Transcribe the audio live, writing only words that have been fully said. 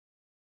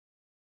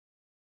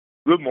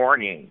Good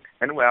morning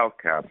and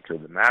welcome to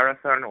the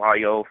Marathon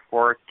Oil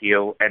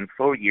 4Q and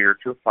full year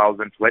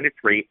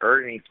 2023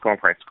 earnings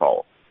conference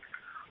call.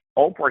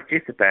 All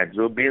participants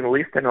will be in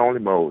listen-only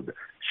mode.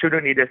 Should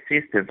you need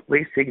assistance,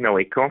 please signal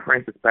a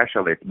conference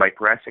specialist by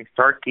pressing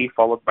star key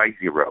followed by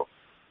 0.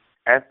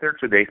 After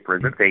today's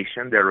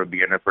presentation, there will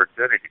be an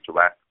opportunity to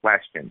ask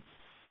questions.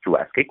 To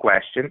ask a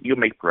question, you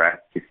may press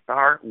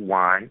star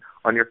 1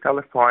 on your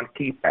telephone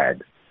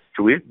keypad.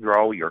 To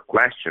withdraw your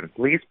question,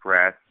 please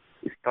press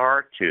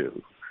star 2.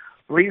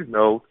 Please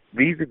note,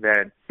 this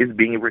event is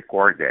being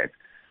recorded.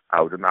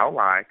 I would now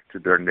like to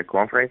turn the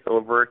conference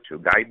over to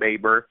Guy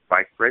Baber,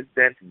 Vice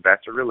President,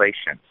 Investor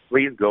Relations.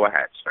 Please go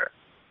ahead, sir.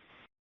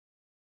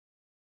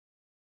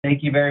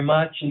 Thank you very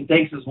much, and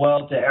thanks as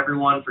well to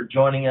everyone for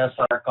joining us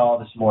on our call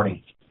this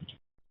morning.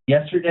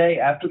 Yesterday,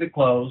 after the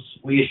close,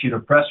 we issued a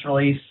press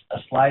release, a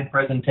slide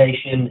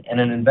presentation,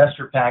 and an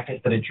investor packet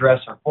that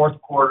address our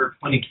fourth quarter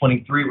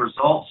 2023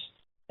 results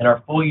and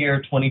our full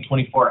year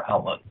 2024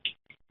 outlook.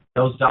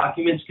 Those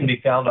documents can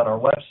be found on our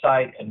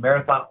website at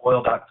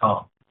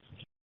marathonoil.com.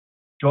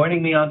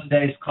 Joining me on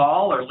today's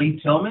call are Lee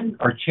Tillman,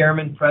 our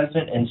Chairman,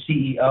 President, and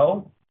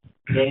CEO,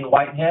 Dane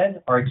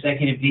Whitehead, our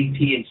Executive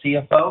VP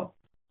and CFO,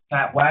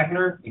 Pat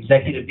Wagner,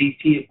 Executive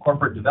VP of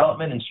Corporate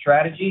Development and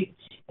Strategy,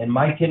 and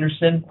Mike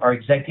Henderson, our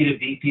Executive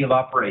VP of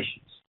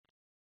Operations.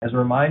 As a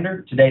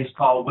reminder, today's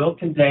call will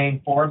contain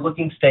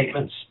forward-looking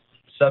statements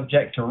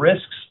subject to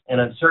risks and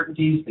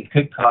uncertainties that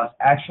could cause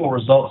actual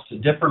results to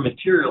differ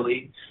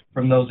materially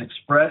from those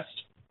expressed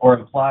or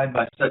implied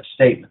by such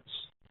statements.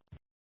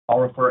 I'll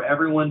refer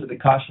everyone to the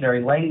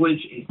cautionary language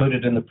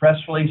included in the press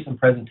release and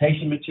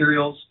presentation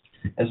materials,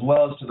 as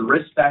well as to the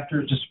risk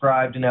factors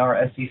described in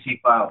our SEC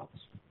filings.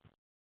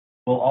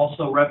 We'll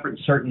also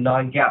reference certain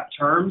non-GAAP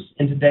terms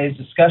in today's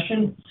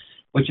discussion,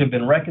 which have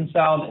been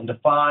reconciled and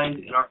defined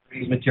in our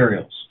earnings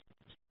materials.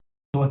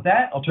 So with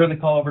that, I'll turn the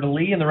call over to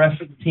Lee and the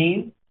rest of the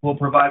team, who will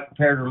provide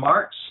prepared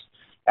remarks.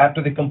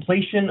 After the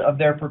completion of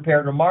their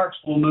prepared remarks,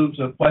 we'll move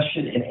to a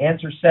question and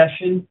answer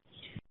session.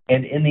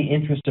 And in the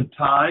interest of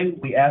time,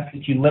 we ask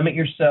that you limit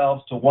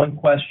yourselves to one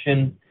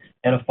question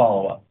and a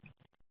follow-up.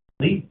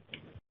 Lee?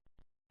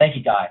 Thank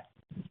you, Guy.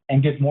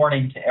 And good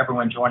morning to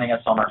everyone joining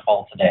us on our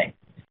call today.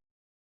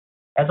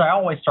 As I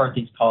always start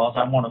these calls,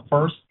 I want to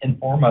first and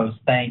foremost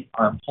thank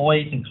our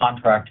employees and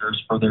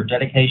contractors for their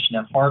dedication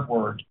and hard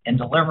work in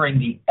delivering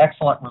the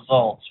excellent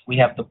results we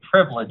have the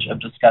privilege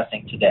of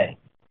discussing today.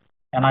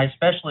 And I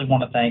especially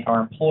want to thank our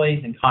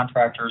employees and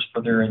contractors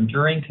for their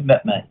enduring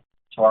commitment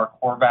to our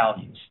core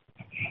values.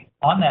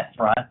 On that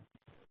front,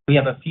 we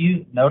have a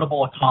few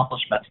notable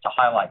accomplishments to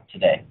highlight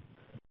today.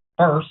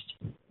 First,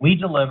 we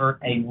delivered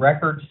a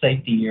record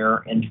safety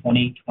year in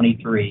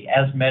 2023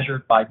 as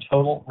measured by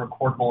total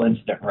recordable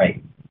incident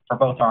rate for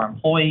both our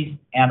employees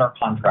and our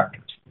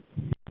contractors.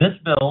 This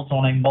builds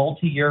on a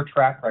multi-year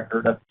track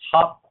record of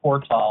top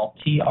quartile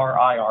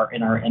TRIR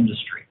in our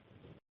industry.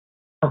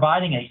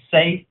 Providing a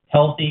safe,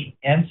 healthy,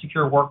 and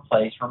secure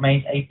workplace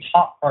remains a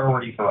top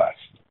priority for us,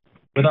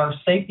 with our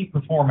safety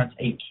performance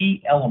a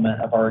key element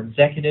of our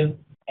executive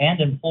and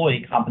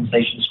employee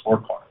compensation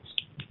scorecards.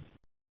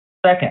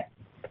 Second,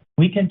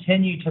 we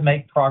continue to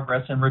make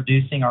progress in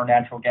reducing our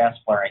natural gas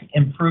flaring,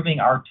 improving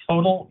our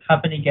total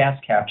company gas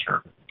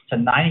capture to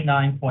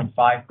 99.5%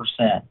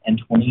 in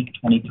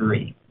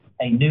 2023,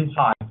 a new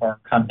high for our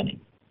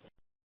company.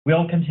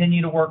 We'll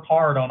continue to work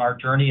hard on our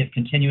journey of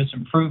continuous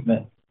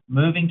improvement,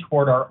 moving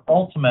toward our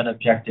ultimate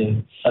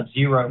objective of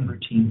zero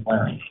routine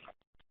flaring.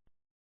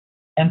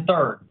 And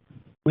third,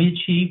 we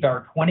achieved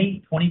our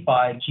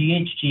 2025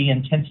 GHG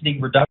intensity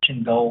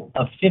reduction goal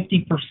of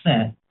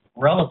 50%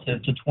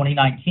 relative to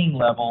 2019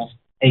 levels,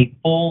 a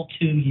full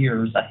 2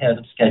 years ahead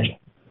of schedule,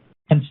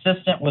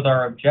 consistent with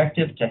our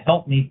objective to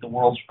help meet the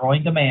world's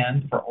growing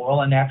demand for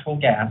oil and natural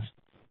gas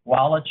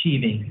while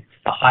achieving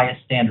the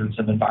highest standards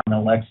of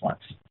environmental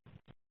excellence.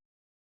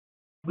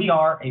 We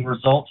are a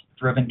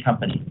results-driven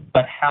company,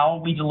 but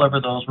how we deliver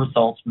those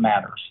results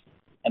matters,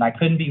 and I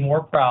couldn't be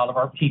more proud of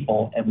our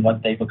people and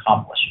what they've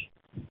accomplished.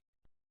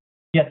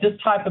 Yet this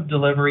type of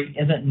delivery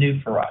isn't new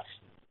for us.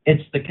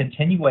 It's the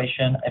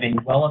continuation of a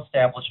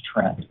well-established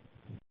trend.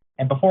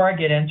 And before I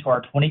get into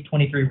our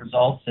 2023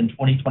 results and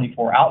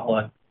 2024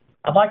 outlook,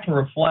 I'd like to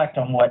reflect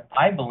on what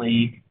I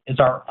believe is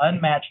our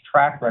unmatched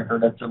track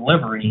record of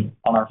delivery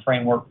on our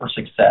framework for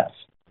success.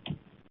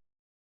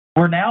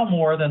 We're now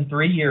more than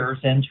 3 years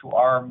into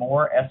our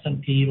more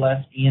S&P,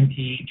 less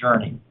E&P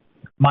journey.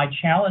 My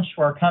challenge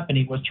to our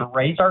company was to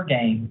raise our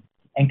game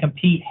and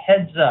compete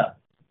heads up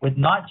with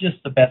not just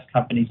the best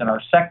companies in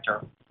our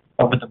sector,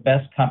 but with the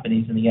best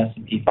companies in the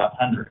S&P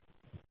 500.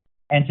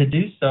 And to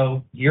do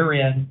so year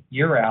in,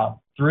 year out,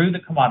 through the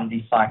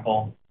commodity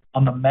cycle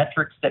on the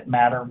metrics that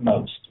matter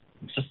most: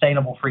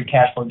 sustainable free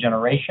cash flow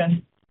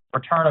generation,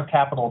 return of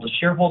capital to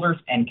shareholders,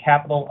 and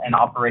capital and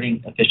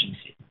operating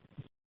efficiency.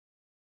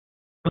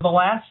 For the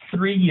last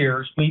 3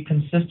 years, we've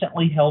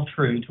consistently held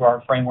true to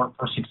our framework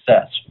for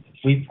success.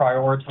 We've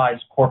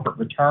prioritized corporate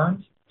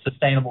returns,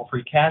 sustainable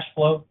free cash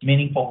flow,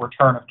 meaningful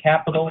return of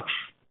capital,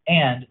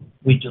 and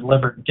we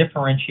delivered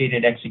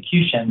differentiated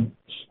execution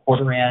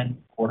quarter in,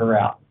 quarter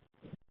out.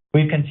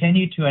 We've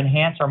continued to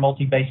enhance our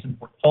multi-basin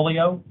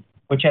portfolio,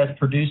 which has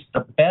produced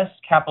the best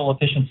capital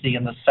efficiency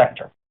in the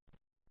sector.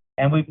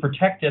 And we've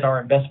protected our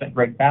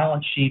investment-grade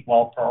balance sheet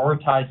while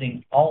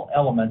prioritizing all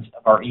elements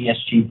of our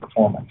ESG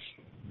performance.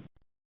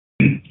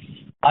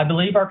 I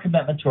believe our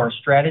commitment to our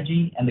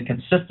strategy and the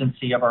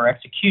consistency of our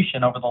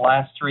execution over the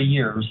last 3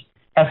 years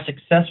has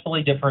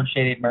successfully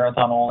differentiated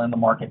Marathon Oil in the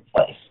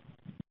marketplace.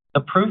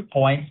 The proof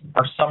points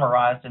are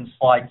summarized in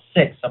slide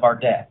 6 of our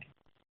deck.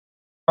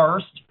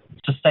 First,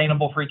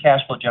 sustainable free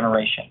cash flow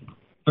generation.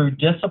 Through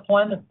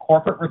disciplined,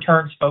 corporate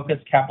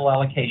returns-focused capital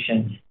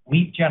allocation,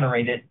 we've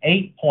generated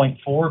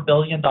 $8.4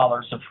 billion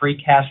of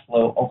free cash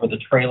flow over the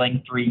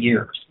trailing 3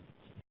 years.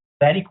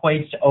 That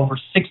equates to over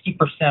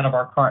 60% of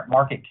our current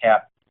market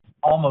cap,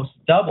 almost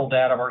double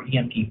that of our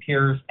E&P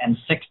peers, and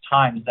 6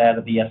 times that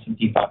of the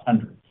S&P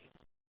 500.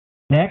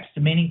 Next, a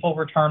meaningful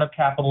return of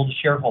capital to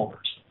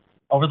shareholders.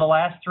 Over the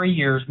last 3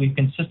 years, we've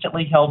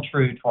consistently held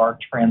true to our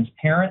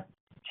transparent,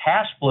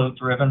 cash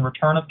flow-driven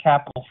return of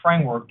capital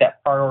framework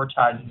that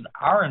prioritizes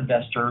our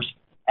investors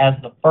as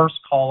the first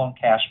call on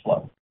cash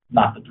flow,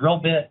 not the drill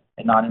bit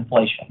and not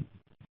inflation.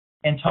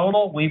 In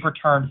total, we've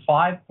returned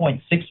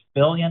 $5.6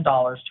 billion to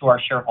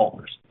our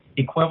shareholders,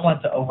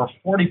 equivalent to over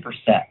 40%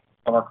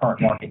 of our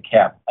current market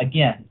cap.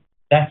 Again,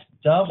 that's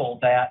double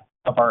that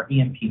of our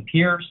E&P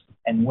peers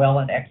and well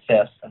in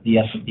excess of the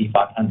S&P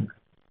 500.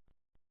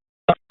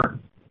 Third,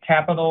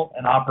 capital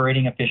and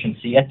operating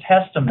efficiency, a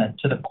testament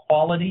to the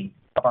quality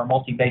of our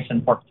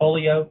multi-basin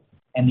portfolio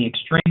and the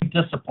extreme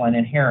discipline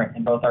inherent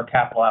in both our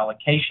capital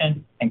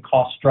allocation and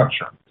cost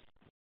structure.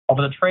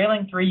 Over the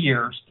trailing 3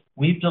 years,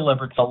 we've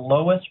delivered the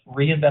lowest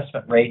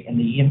reinvestment rate in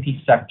the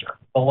E&P sector,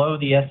 below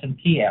the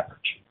S&P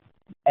average.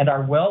 And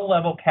our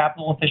well-level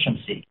capital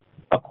efficiency,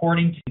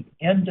 according to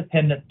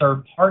independent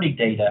third-party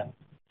data,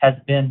 has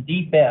been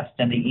the best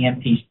in the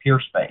E&P's peer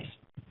space,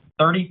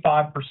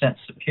 35%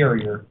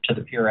 superior to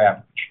the peer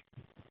average.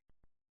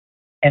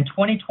 And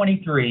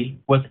 2023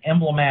 was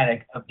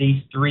emblematic of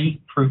these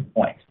 3 proof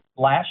points.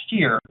 Last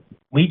year,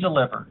 we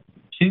delivered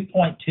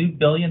 $2.2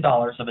 billion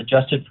of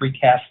adjusted free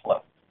cash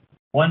flow,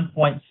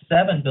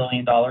 $1.7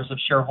 billion of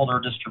shareholder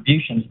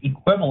distributions,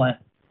 equivalent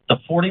to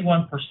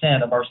 41%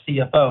 of our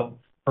CFO,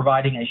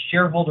 providing a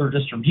shareholder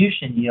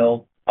distribution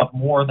yield of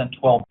more than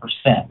 12%.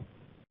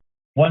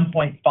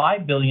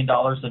 $1.5 billion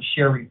of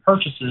share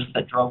repurchases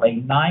that drove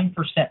a 9%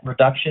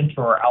 reduction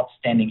to our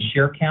outstanding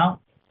share count,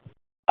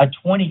 a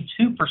 22%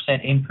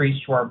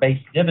 increase to our base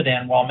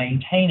dividend while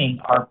maintaining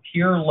our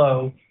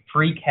peer-low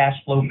free cash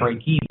flow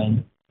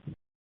break-even,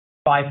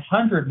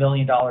 $500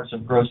 million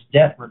of gross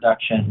debt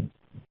reduction,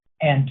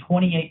 and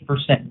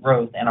 28%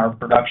 growth in our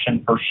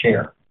production per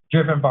share,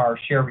 driven by our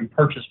share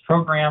repurchase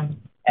program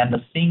and the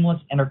seamless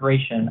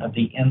integration of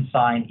the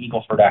Ensign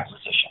Eagle Ford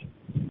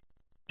acquisition.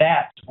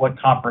 That's what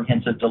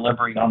comprehensive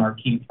delivery on our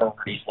key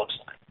priorities looks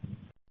like.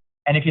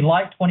 And if you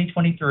like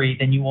 2023,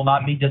 then you will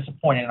not be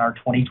disappointed in our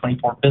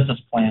 2024 business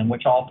plan,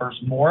 which offers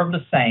more of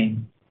the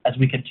same as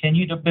we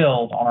continue to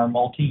build on our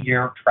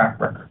multi-year track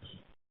record.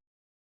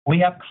 We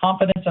have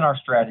confidence in our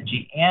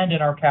strategy and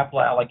in our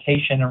capital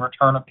allocation and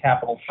return of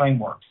capital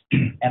frameworks,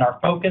 and our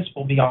focus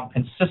will be on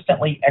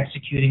consistently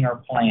executing our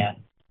plan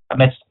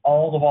amidst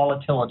all the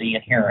volatility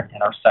inherent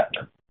in our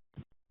sector.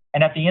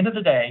 And at the end of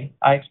the day,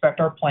 I expect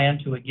our plan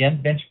to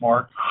again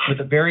benchmark with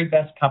the very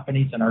best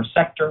companies in our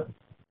sector,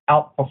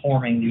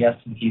 outperforming the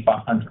S&P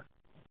 500.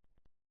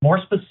 More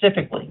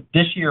specifically,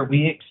 this year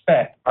we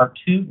expect our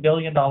 $2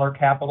 billion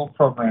capital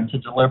program to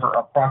deliver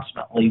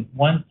approximately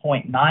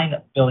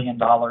 $1.9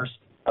 billion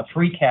of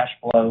free cash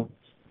flow,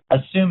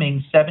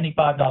 assuming $75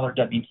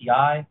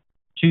 WTI,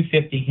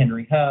 $2.50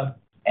 Henry Hub,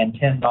 and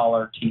 $10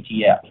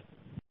 TTF.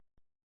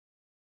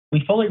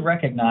 We fully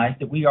recognize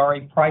that we are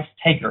a price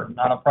taker,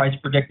 not a price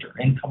predictor,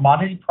 and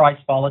commodity price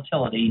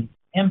volatility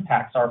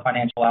impacts our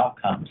financial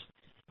outcomes.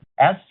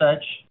 As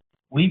such,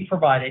 we've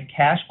provided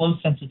cash flow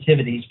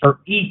sensitivities for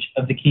each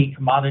of the key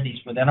commodities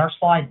within our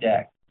slide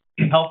deck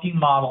to help you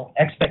model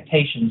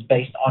expectations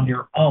based on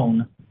your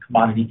own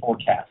commodity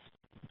forecasts.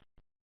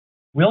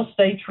 We'll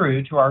stay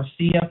true to our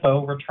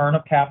CFO return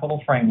of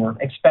capital framework,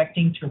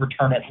 expecting to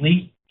return at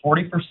least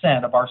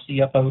 40% of our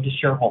CFO to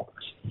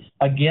shareholders,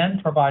 again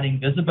providing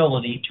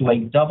visibility to a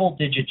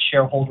double-digit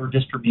shareholder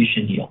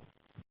distribution yield.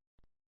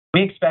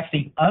 We expect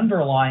the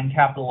underlying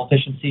capital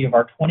efficiency of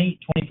our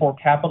 2024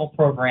 capital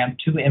program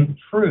to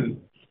improve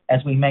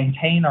as we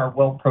maintain our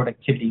well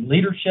productivity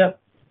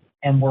leadership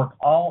and work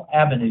all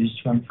avenues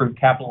to improve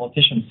capital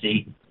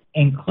efficiency,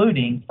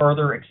 including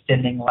further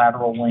extending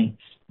lateral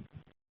lengths.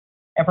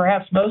 And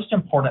perhaps most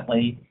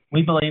importantly,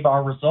 we believe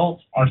our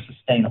results are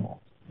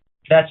sustainable.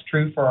 That's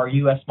true for our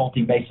U.S.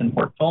 multi-basin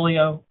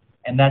portfolio,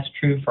 and that's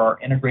true for our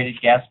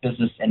integrated gas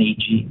business and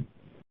EG.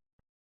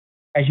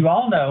 As you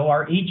all know,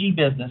 our EG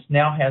business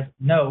now has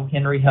no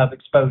Henry Hub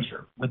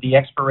exposure with the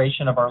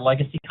expiration of our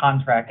legacy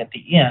contract at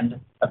the end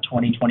of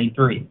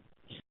 2023.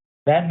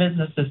 That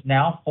business is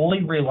now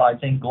fully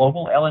realizing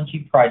global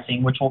LNG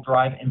pricing, which will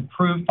drive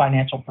improved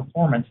financial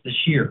performance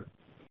this year.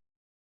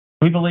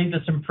 We believe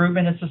this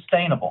improvement is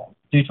sustainable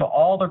due to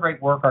all the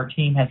great work our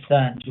team has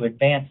done to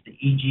advance the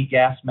EG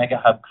Gas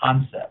Mega Hub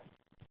concept.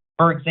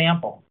 For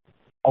example,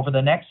 over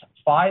the next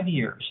 5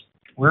 years,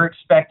 we're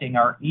expecting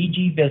our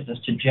EG business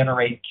to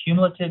generate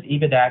cumulative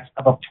EBITDAX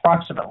of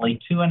approximately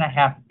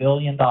 $2.5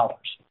 billion,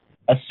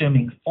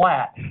 assuming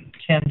flat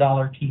 $10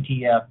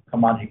 TTF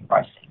commodity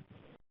pricing.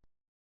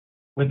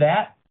 With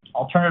that,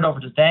 I'll turn it over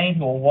to Dane,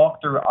 who will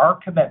walk through our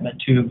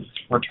commitment to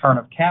return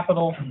of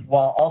capital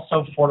while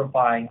also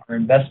fortifying our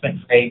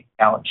investment-grade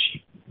balance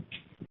sheet.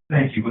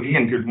 Thank you, Lee,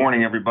 and good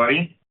morning,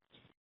 everybody.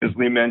 As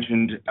Lee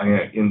mentioned,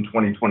 in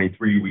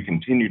 2023, we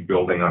continued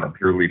building on a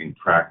peer-leading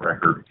track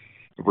record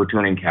of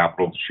returning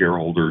capital to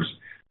shareholders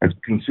as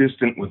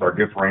consistent with our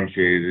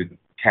differentiated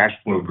cash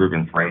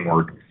flow-driven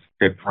framework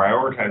that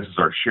prioritizes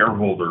our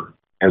shareholder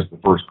as the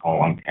first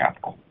call on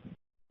capital.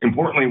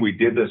 Importantly, we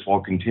did this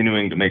while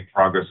continuing to make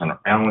progress on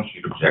our balance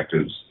sheet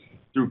objectives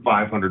through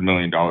 $500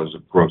 million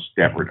of gross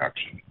debt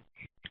reduction.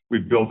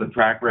 We've built a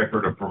track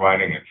record of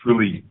providing a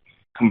truly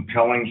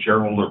compelling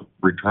shareholder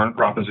return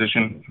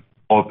proposition,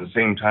 while at the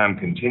same time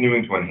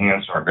continuing to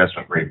enhance our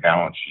investment-grade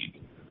balance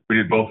sheet. We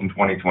did both in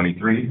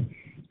 2023,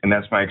 and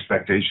that's my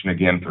expectation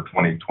again for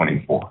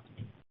 2024.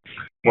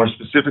 More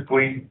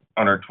specifically,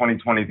 on our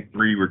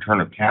 2023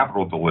 return of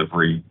capital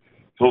delivery,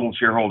 total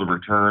shareholder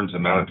returns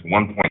amounted to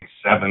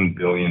 $1.7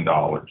 billion,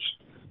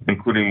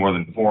 including more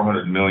than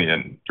 $400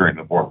 million during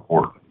the fourth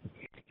quarter.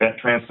 That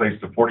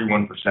translates to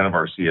 41% of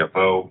our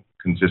CFO,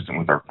 consistent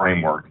with our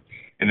framework,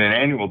 and an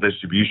annual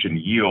distribution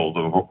yield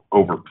of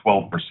over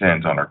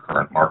 12% on our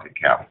current market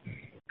cap,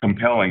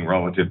 compelling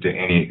relative to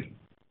any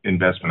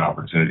investment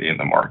opportunity in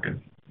the market.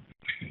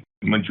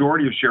 The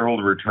majority of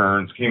shareholder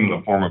returns came in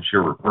the form of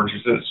share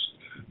repurchases,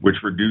 which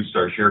reduced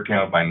our share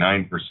count by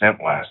 9%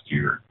 last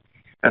year.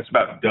 That's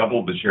about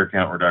double the share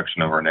count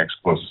reduction of our next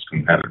closest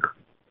competitor.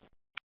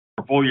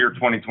 For full year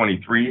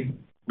 2023,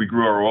 we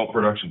grew our oil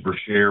production per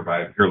share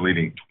by a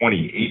peer-leading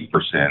 28%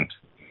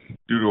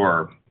 due to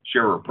our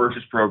share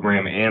repurchase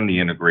program and the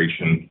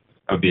integration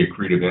of the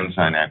accretive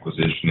Ensign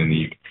acquisition in the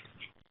year.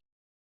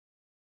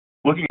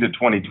 Looking to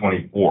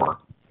 2024,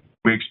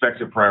 we expect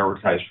to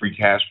prioritize free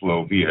cash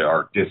flow via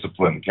our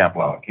disciplined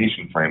capital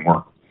allocation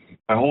framework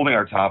by holding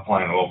our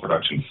top-line oil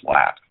production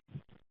flat.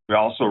 We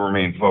also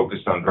remain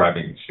focused on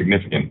driving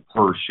significant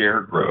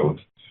per-share growth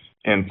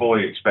and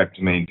fully expect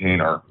to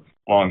maintain our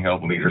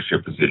long-held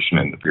leadership position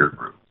in the peer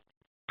group.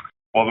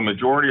 While the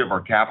majority of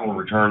our capital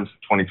returns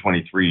in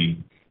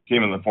 2023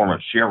 came in the form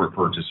of share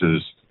repurchases,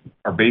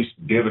 our base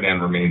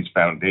dividend remains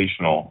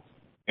foundational,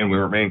 and we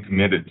remain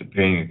committed to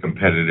paying a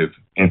competitive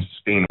and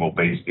sustainable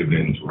base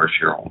dividend to our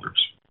shareholders.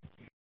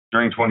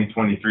 During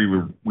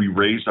 2023, we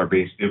raised our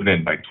base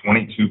dividend by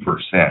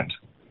 22%,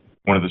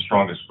 one of the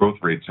strongest growth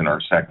rates in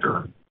our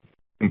sector.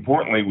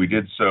 Importantly, we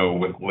did so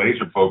with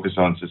laser focus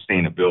on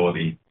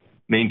sustainability,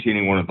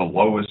 maintaining one of the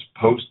lowest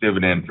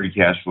post-dividend free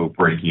cash flow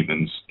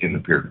break-evens in the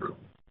peer group.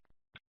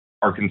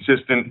 Our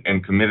consistent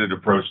and committed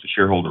approach to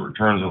shareholder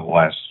returns over the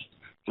last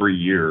 3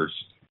 years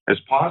has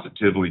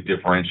positively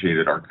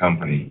differentiated our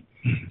company,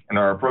 and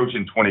our approach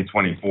in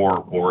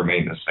 2024 will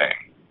remain the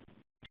same.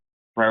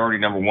 Priority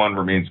number 1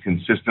 remains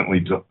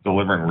consistently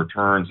delivering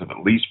returns of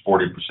at least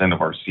 40% of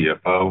our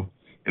CFO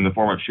in the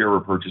form of share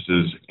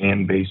repurchases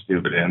and base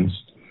dividends.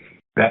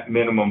 That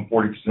minimum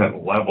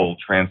 40% level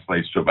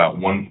translates to about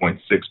 $1.6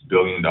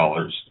 billion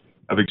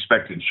of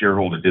expected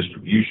shareholder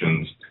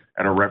distributions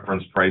at a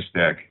reference price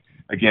deck,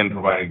 again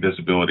providing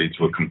visibility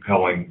to a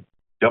compelling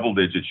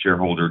double-digit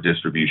shareholder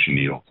distribution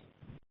yield.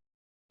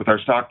 With our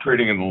stock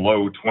trading in the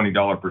low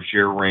 $20 per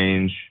share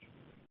range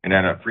and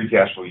at a free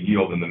cash flow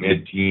yield in the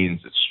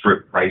mid-teens at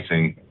strip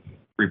pricing,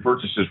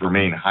 repurchases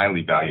remain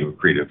highly value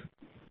accretive.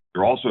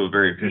 They're also a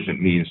very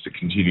efficient means to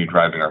continue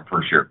driving our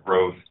per-share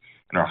growth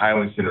and are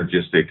highly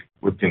synergistic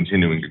with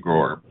continuing to grow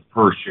our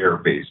per-share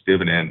base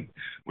dividend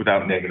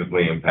without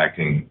negatively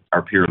impacting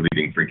our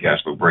peer-leading free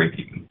cash flow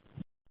break-even.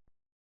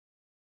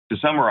 To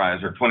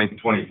summarize our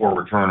 2024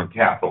 return of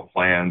capital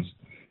plans,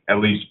 at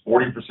least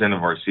 40%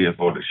 of our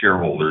CFO to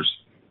shareholders,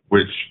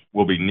 which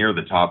will be near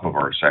the top of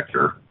our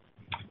sector,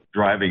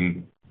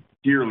 driving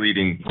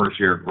peer-leading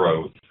per-share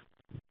growth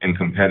and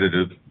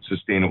competitive,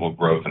 sustainable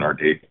growth in our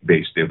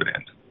base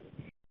dividend.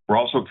 We're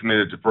also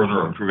committed to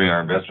further improving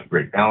our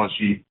investment-grade balance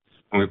sheet,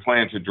 and we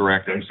plan to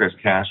direct excess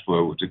cash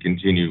flow to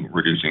continue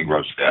reducing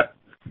gross debt.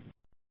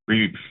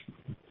 We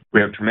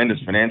have tremendous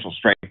financial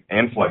strength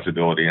and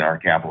flexibility in our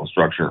capital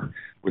structure,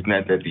 with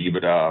net debt to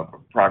EBITDA of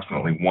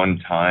approximately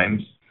 1x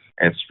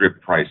at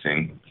strip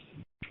pricing.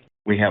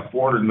 We have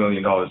 $400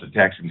 million of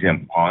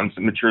tax-exempt bonds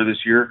that mature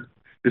this year.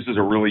 This is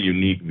a really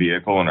unique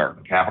vehicle in our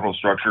capital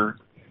structure,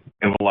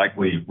 and we'll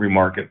likely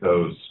remarket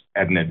those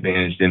at an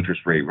advantaged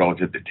interest rate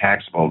relative to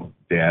taxable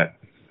debt,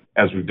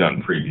 as we've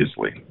done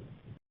previously.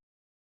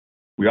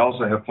 We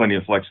also have plenty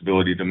of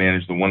flexibility to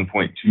manage the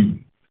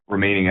 $1.2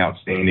 remaining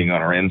outstanding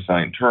on our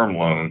Ensign term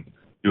loan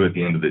due at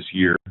the end of this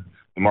year,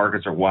 the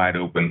markets are wide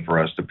open for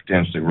us to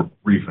potentially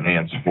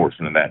refinance a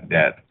portion of that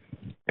debt.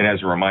 And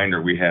as a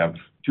reminder, we have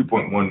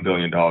 $2.1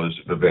 billion of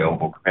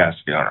available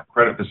capacity on our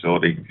credit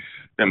facility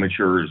that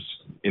matures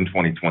in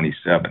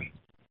 2027.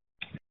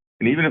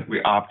 And even if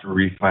we opt to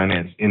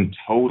refinance in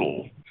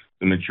total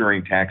the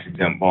maturing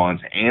tax-exempt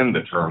bonds and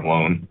the term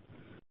loan,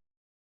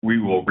 we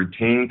will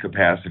retain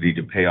capacity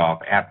to pay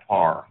off at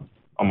par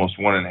almost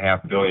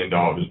 $1.5 billion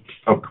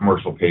of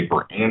commercial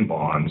paper and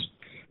bonds,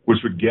 which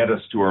would get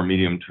us to our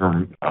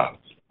medium-term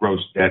gross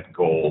debt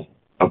goal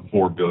of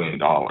 $4 billion.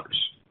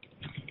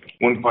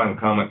 One final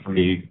comment from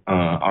me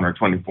on our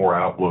 24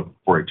 outlook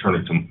before I turn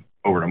it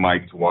over to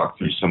Mike to walk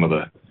through some of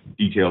the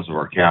details of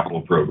our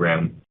capital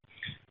program.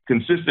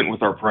 Consistent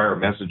with our prior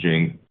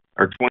messaging,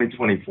 our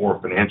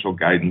 2024 financial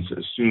guidance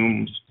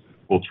assumes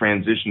we'll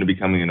transition to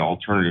becoming an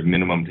alternative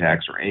minimum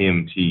tax, or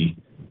AMT,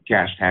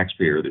 cash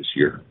taxpayer this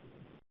year.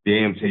 The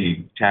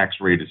AMT tax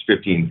rate is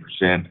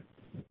 15%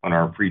 on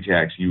our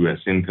pre-tax U.S.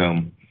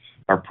 income.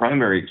 Our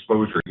primary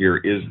exposure here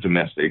is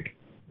domestic,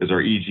 as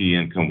our EG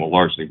income will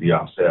largely be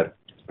offset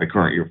by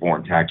current year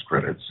foreign tax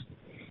credits.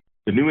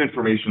 The new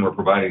information we're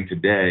providing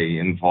today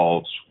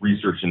involves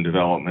research and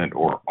development,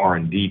 or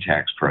R&D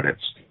tax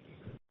credits.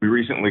 We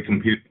recently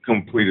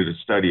completed a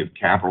study of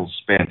capital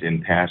spent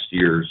in past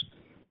years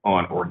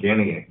on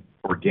organic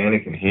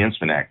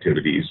enhancement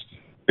activities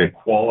that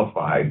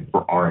qualified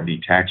for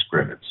R&D tax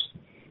credits.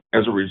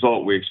 As a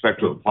result, we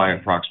expect to apply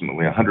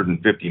approximately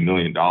 $150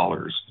 million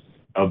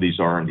of these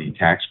R&D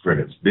tax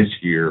credits this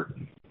year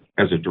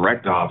as a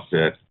direct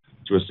offset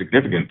to a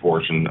significant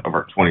portion of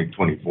our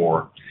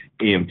 2024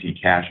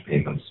 AMT cash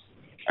payments.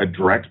 A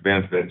direct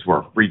benefit to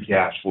our free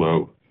cash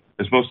flow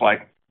is most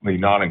likely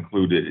not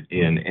included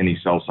in any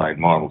sell-side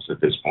models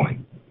at this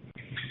point.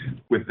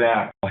 With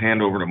that, I'll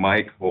hand over to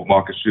Mike, who will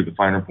walk us through the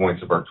finer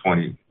points of our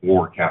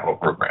 24 capital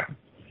program.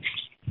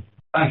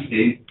 Thanks,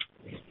 Dave.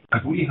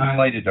 As we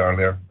highlighted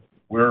earlier,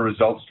 we're a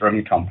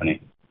results-driven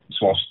company,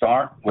 so I'll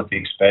start with the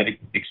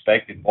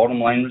expected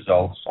bottom-line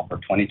results of our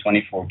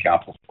 2024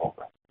 capital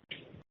program.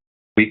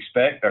 We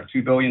expect our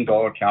 $2 billion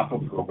capital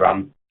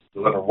program to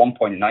deliver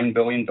 $1.9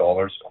 billion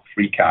of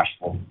free cash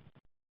flow,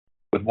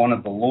 with one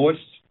of the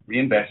lowest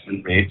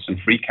reinvestment rates and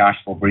free cash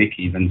flow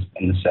break-evens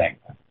in the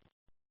sector.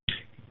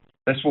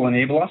 This will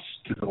enable us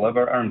to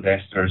deliver our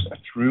investors a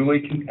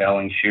truly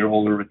compelling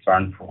shareholder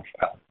return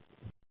profile.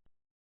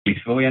 We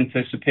fully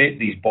anticipate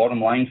these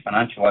bottom-line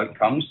financial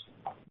outcomes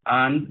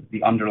and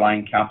the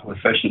underlying capital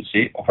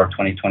efficiency of our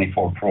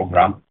 2024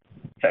 program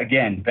to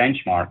again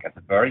benchmark at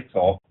the very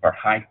top of our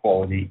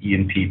high-quality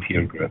E&P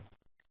peer group.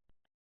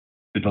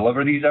 To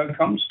deliver these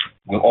outcomes,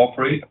 we'll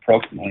operate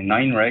approximately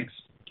 9 rigs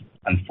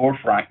and 4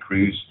 frac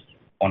crews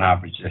on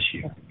average this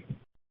year.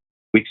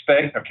 We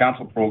expect our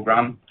capital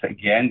program to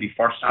again be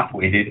first half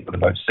weighted, with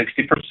about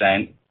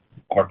 60%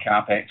 of our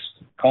CapEx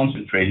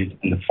concentrated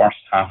in the first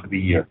half of the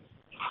year,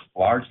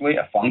 largely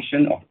a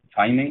function of the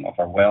timing of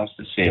our wells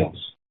to sales.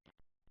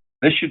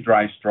 This should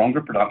drive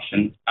stronger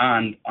production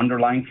and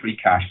underlying free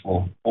cash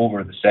flow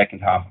over the second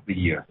half of the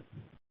year.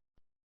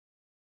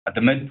 At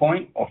the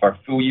midpoint of our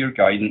full-year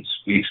guidance,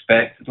 we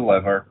expect to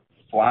deliver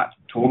flat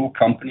total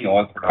company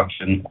oil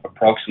production of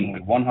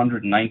approximately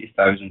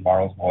 190,000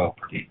 barrels of oil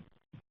per day,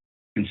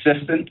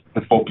 consistent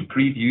with what we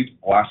previewed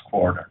last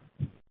quarter.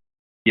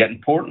 Yet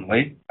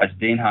importantly, as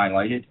Dane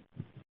highlighted,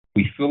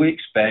 we fully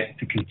expect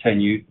to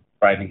continue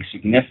driving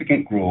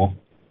significant growth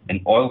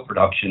in oil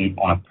production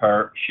on a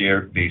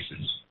per-share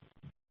basis.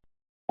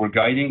 We're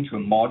guiding to a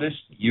modest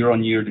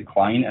year-on-year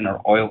decline in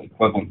our oil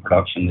equivalent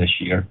production this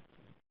year.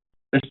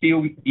 This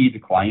BOE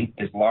decline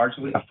is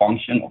largely a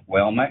function of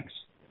well mix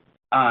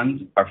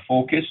and our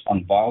focus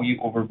on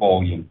value over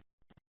volume.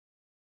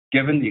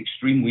 Given the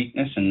extreme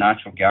weakness in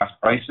natural gas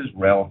prices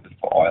relative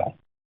to oil,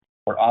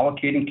 we're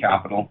allocating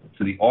capital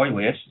to the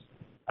oiliest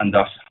and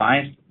thus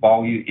highest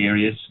value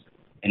areas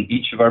in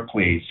each of our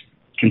plays,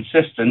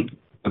 consistent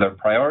with our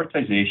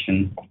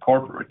prioritization of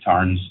corporate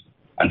returns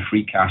and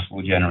free cash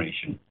flow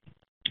generation.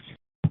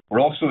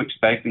 We're also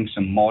expecting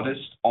some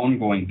modest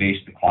ongoing base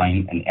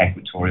decline in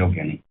Equatorial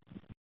Guinea.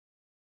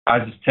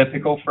 As is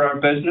typical for our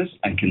business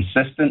and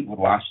consistent with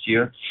last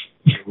year,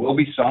 there will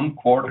be some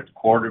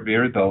quarter-to-quarter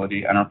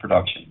variability in our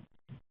production.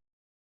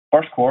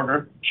 First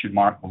quarter should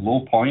mark the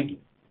low point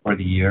for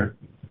the year,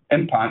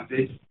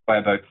 impacted by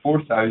about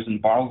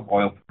 4,000 barrels of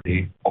oil per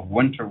day of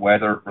winter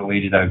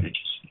weather-related outages,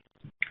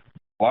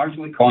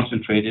 largely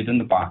concentrated in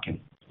the Bakken.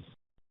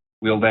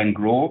 We'll then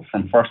grow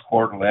from first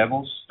quarter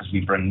levels as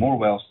we bring more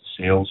wells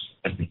to sales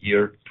as the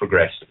year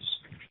progresses.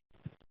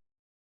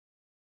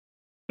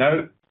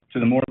 Now, to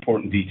the more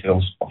important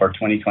details of our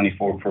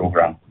 2024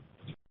 program.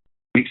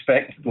 We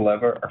expect to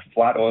deliver our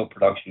flat oil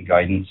production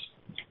guidance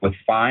with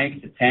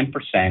 5 to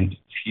 10%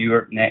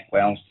 fewer net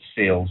wells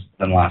to sales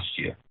than last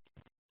year.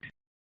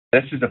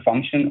 This is a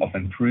function of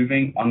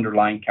improving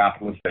underlying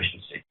capital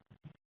efficiency,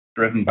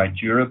 driven by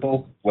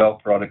durable well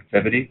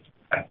productivity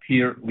at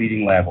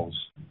peer-leading levels,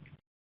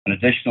 an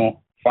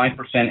additional 5%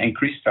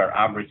 increase to our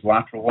average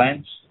lateral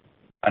lengths,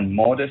 and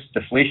modest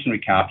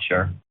deflationary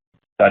capture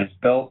that is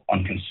built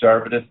on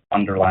conservative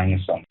underlying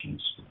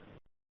assumptions.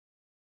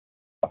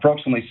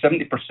 Approximately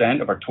 70%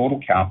 of our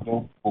total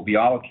capital will be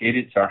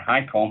allocated to our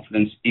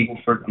high-confidence Eagle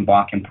Ford and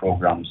Bakken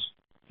programs,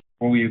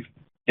 where we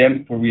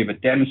have a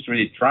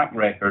demonstrated track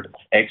record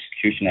of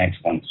execution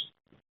excellence.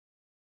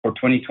 For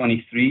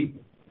 2023,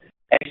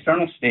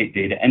 external state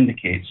data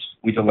indicates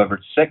we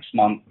delivered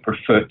 6-month per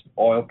foot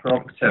oil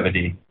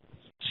productivity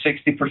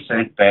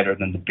 60% better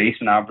than the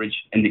basin average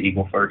in the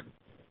Eagle Ford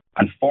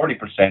and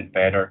 40%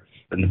 better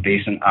than the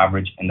basin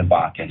average in the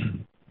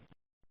Bakken.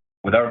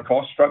 With our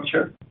cost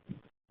structure,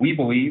 we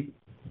believe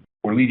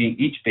we're leading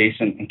each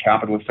basin in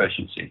capital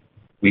efficiency.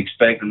 We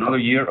expect another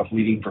year of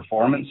leading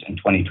performance in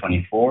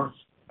 2024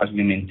 as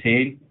we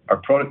maintain our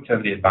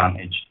productivity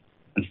advantage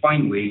and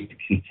find ways to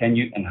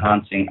continue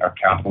enhancing our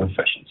capital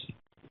efficiency.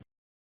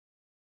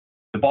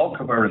 The bulk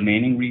of our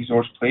remaining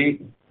resource play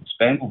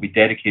spend will be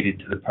dedicated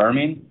to the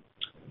Permian,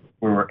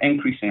 where we're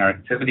increasing our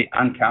activity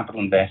and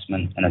capital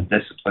investment in a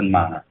disciplined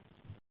manner.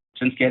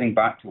 Since getting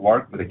back to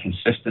work with a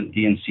consistent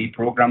D&C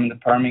program in the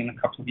Permian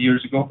a couple of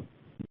years ago,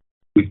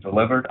 we've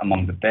delivered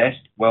among the best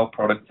well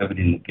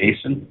productivity in the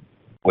basin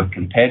with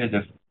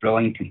competitive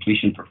drilling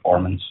completion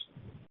performance.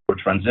 We're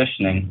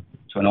transitioning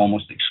to an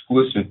almost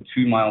exclusive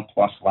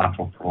 2-mile-plus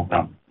lateral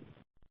program.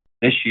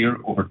 This year,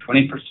 over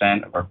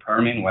 20% of our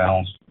Permian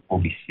wells will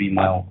be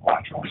 3-mile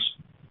laterals.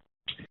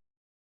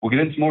 We'll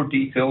get into more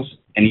details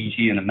in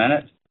EG in a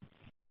minute,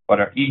 but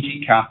our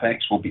EG CapEx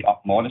will be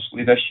up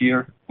modestly this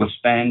year, with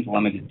spend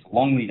limited to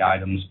long lead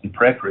items in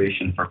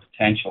preparation for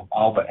potential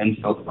Alba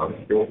infill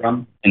development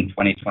program in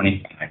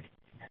 2025.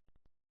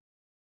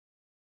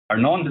 Our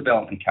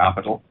non-development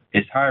capital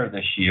is higher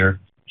this year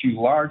due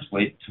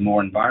largely to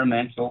more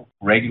environmental,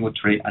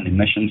 regulatory, and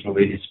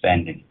emissions-related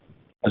spending,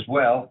 as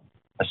well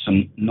as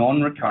some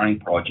non-recurring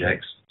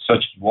projects such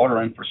as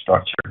water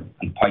infrastructure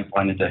and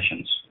pipeline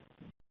additions.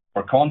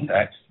 For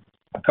context,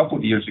 a couple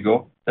of years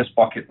ago, this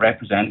bucket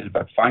represented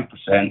about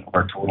 5% of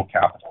our total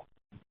capital.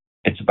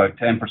 It's about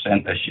 10%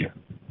 this year.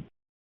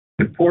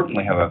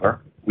 Importantly,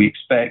 however, we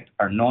expect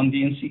our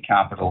non-D&C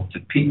capital to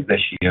peak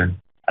this year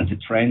and to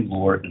trend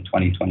lower in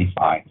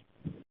 2025.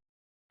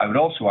 I would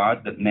also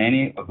add that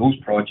many of those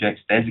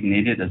projects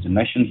designated as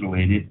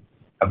emissions-related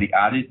have the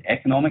added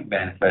economic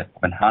benefit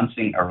of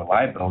enhancing our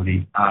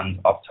reliability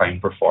and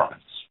uptime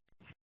performance.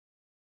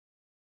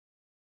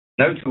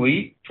 Now to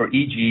Lee for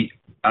EG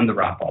and the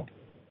wrap-up.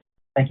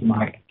 Thank you,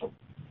 Mike.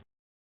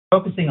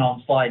 Focusing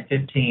on slide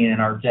 15 in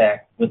our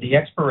deck, with the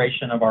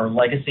expiration of our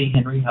legacy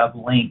Henry Hub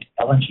linked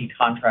LNG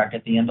contract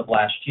at the end of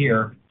last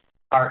year,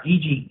 our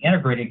EG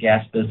integrated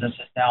gas business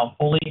is now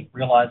fully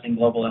realizing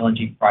global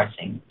LNG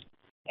pricing.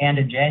 And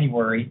in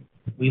January,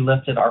 we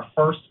lifted our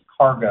first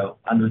cargo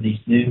under these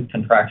new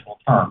contractual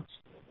terms.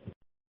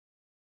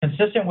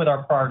 Consistent with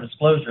our prior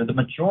disclosure, the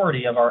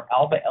majority of our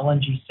Alba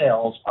LNG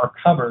sales are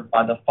covered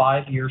by the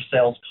 5-year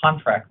sales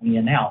contract we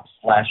announced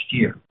last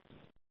year.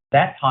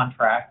 That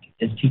contract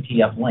is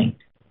TTF linked.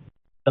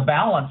 The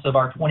balance of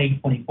our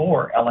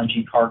 2024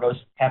 LNG cargoes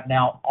have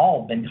now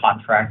all been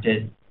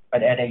contracted,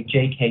 but at a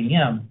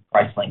JKM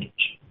price linkage.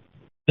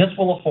 This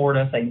will afford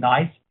us a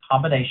nice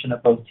combination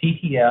of both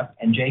TTF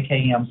and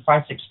JKM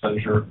price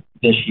exposure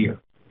this year.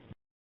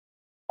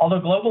 Although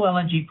global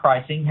LNG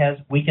pricing has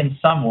weakened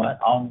somewhat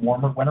on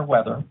warmer winter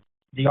weather,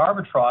 the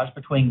arbitrage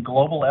between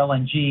global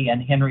LNG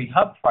and Henry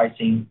Hub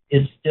pricing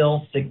is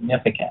still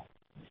significant,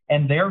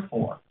 and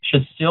therefore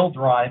should still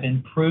drive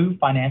improved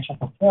financial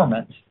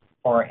performance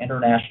for our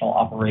international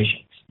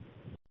operations.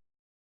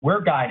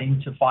 We're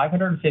guiding to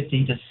 $550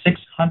 to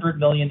 $600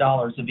 million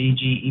of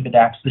EG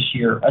EBITDAX this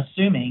year,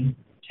 assuming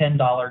 $10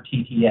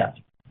 TTF.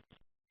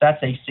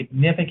 That's a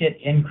significant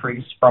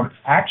increase from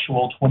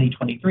actual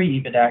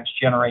 2023 EBITDAX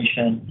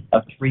generation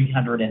of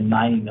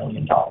 $390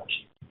 million.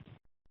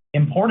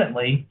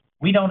 Importantly,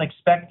 we don't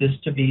expect this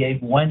to be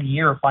a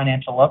one-year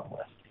financial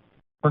uplift.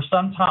 For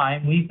some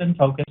time, we've been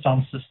focused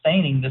on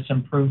sustaining this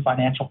improved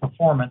financial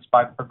performance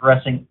by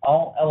progressing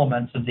all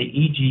elements of the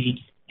EG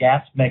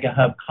gas mega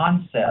hub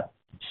concept,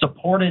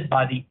 supported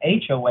by the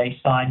HOA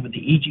signed with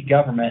the EG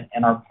government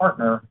and our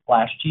partner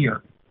last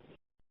year.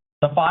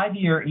 The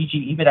 5-year EG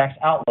EBITDAX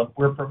outlook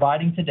we're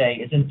providing today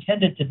is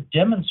intended to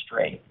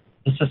demonstrate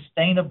the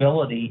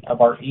sustainability of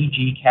our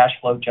EG cash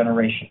flow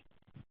generation.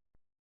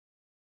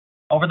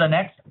 Over the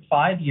next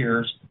 5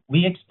 years,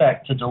 we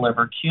expect to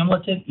deliver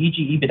cumulative EG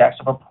EBITDAX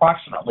of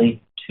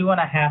approximately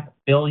 $2.5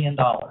 billion,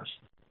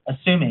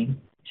 assuming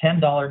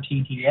 $10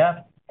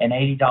 TTF and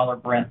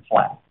 $80 Brent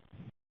flat.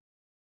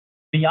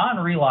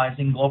 Beyond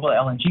realizing global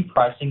LNG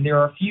pricing, there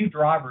are a few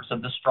drivers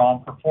of the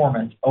strong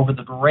performance over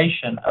the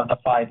duration of the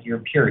 5-year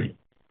period.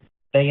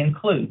 They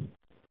include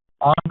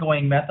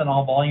ongoing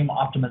methanol volume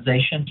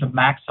optimization to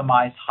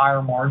maximize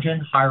higher margin,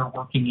 higher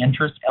working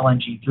interest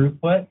LNG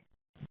throughput,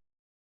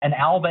 an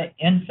Alba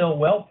infill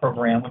well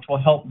program which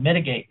will help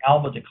mitigate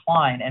Alba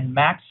decline and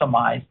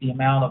maximize the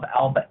amount of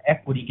Alba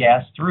equity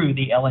gas through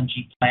the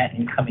LNG plant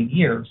in coming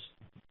years,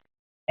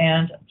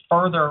 and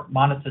further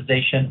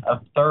monetization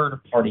of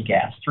third-party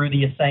gas through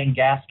the Aseng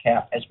gas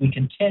cap as we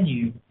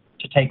continue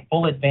to take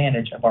full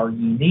advantage of our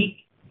unique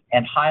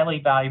and highly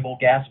valuable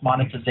gas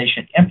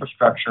monetization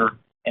infrastructure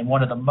in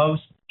one of the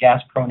most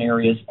gas-prone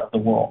areas of the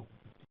world.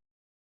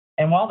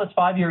 And while this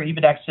 5-year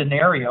EBITDA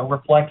scenario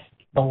reflects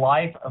the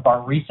life of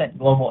our recent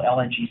global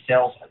LNG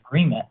sales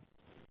agreement,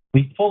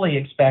 we fully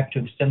expect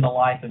to extend the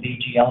life of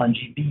EG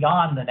LNG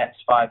beyond the next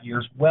 5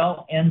 years,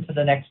 well into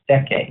the next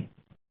decade,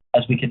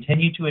 as we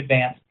continue to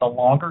advance the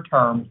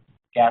longer-term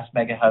gas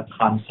mega hub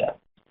concept.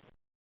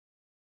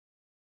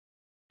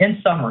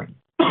 In summary,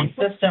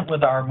 consistent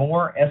with our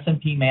more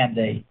S&P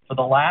mandate, for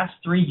the last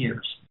 3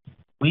 years,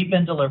 we've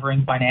been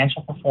delivering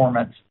financial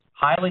performance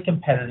highly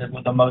competitive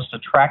with the most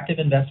attractive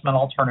investment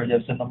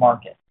alternatives in the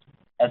market,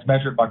 as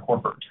measured by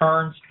corporate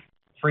returns,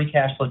 free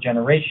cash flow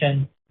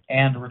generation,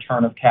 and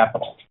return of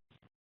capital.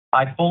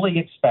 I fully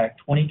expect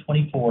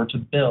 2024 to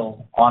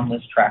build on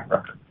this track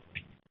record.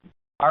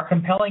 Our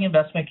compelling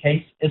investment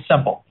case is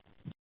simple: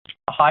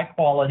 a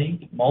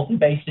high-quality,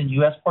 multi-basin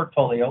U.S.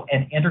 portfolio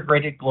and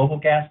integrated global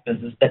gas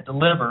business that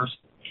delivers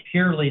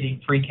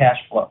peer-leading free cash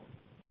flow,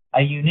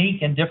 a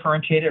unique and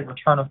differentiated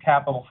return of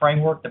capital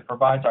framework that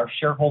provides our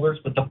shareholders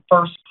with the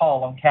first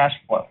call on cash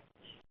flow,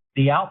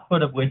 the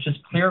output of which is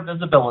clear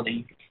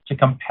visibility to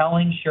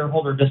compelling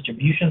shareholder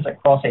distributions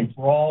across a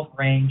broad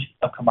range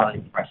of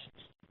commodity prices,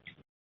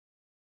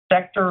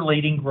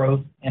 sector-leading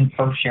growth in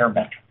per-share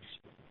metrics,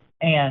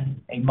 and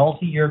a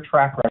multi-year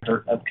track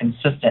record of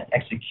consistent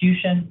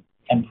execution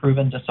and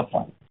proven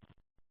discipline.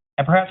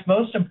 And perhaps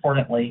most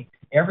importantly,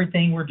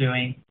 everything we're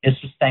doing is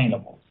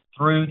sustainable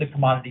through the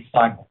commodity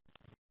cycle.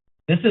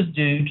 This is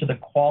due to the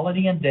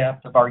quality and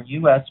depth of our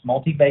U.S.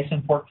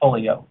 multi-basin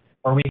portfolio,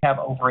 where we have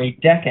over a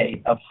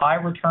decade of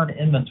high-return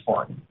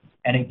inventory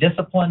and a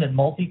disciplined and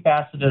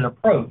multifaceted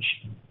approach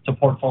to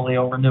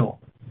portfolio renewal.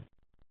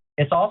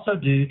 It's also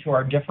due to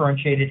our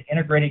differentiated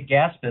integrated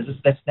gas business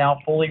that's now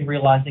fully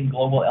realizing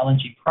global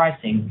LNG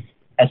pricing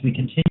as we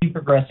continue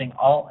progressing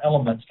all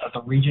elements of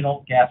the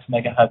regional gas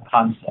mega hub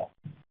concept.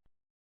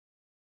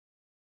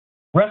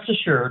 Rest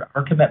assured,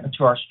 our commitment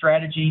to our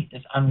strategy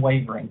is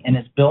unwavering and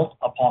is built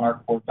upon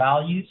our core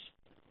values,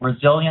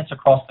 resilience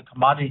across the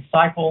commodity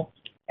cycle,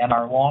 and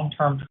our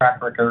long-term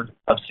track record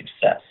of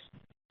success.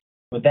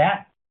 With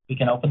that, we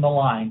can open the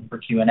line for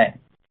Q&A.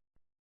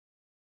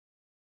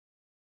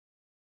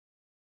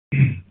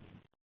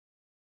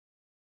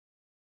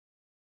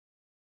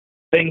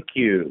 Thank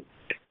you.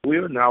 We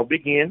will now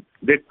begin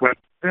the question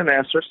and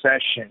answer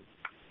session.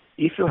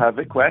 If you have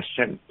a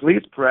question,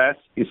 please press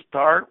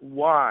star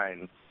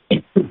 1.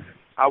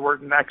 Our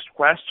next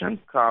question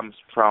comes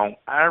from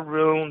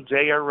Arun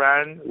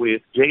Jayaram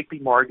with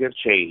JP Morgan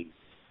Chase.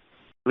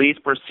 Please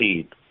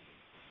proceed.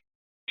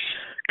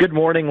 Good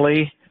morning,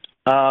 Lee.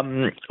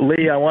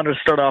 Lee, I wanted to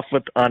start off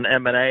with on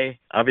M&A.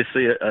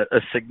 Obviously,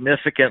 a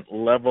significant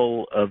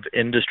level of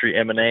industry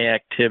M&A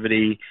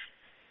activity,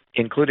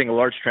 including a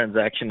large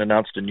transaction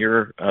announced in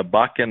your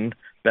Bakken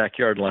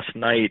backyard last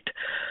night.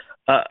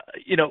 I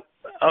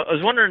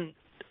was wondering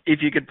if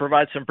you could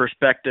provide some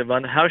perspective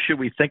on how should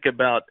we think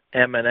about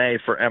M&A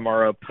for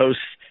MRO post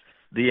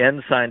the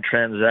Ensign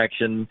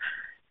transaction.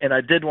 And I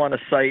did want to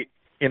cite,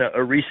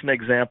 a recent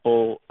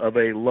example of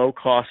a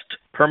low-cost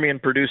Permian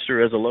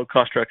producer as a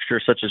low-cost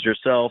structure such as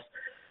yourself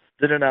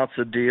that announced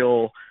a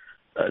deal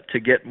to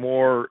get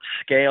more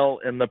scale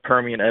in the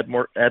Permian,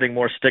 adding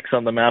more sticks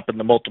on the map, and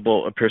the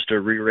multiple appears to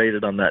have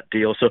re-rated on that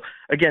deal. So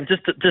again,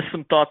 just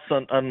some thoughts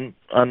on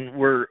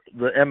where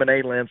the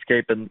M&A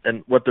landscape and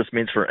what this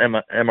means for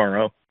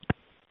MRO.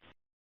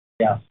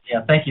 Yeah.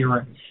 Thank you,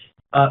 Rick.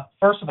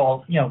 First of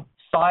all,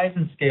 size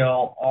and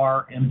scale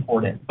are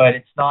important, but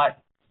it's not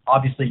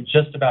obviously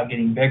just about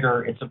getting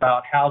bigger. It's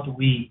about how do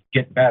we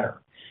get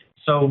better.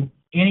 So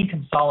any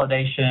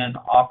consolidation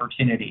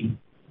opportunity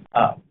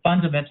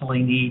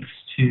fundamentally needs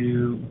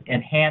to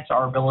enhance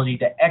our ability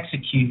to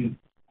execute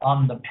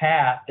on the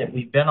path that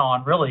we've been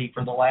on really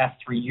for the last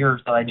 3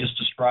 years that I just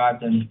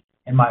described in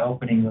my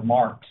opening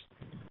remarks.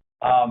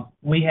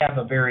 We have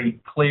a very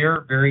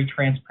clear, very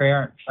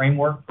transparent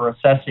framework for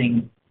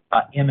assessing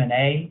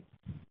M&A.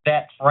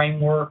 That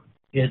framework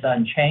is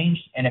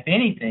unchanged, and if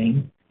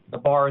anything, the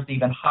bar is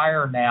even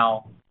higher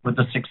now with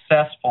the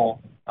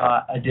successful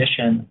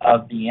addition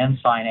of the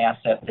Ensign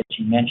asset that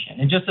you mentioned.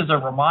 And just as a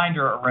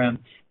reminder, Arun,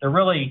 there are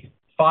really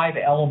 5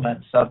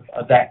 elements of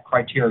that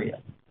criteria.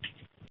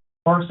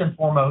 First and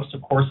foremost,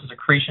 of course, is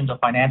accretion to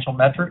financial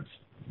metrics.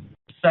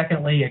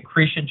 Secondly,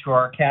 accretion to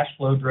our cash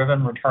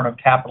flow-driven return of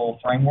capital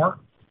framework.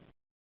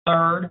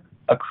 Third,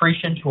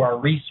 accretion to our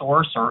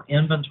resource or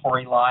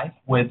inventory life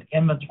with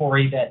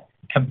inventory that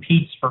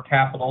competes for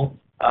capital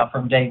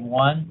from day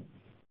one.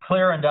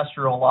 Clear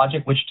industrial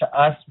logic, which to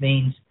us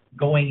means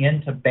going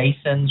into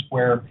basins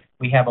where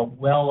we have a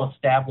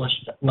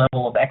well-established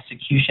level of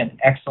execution,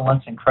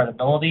 excellence, and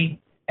credibility.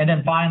 And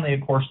then finally,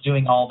 of course,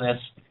 doing all this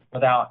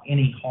without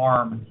any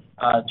harm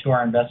to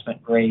our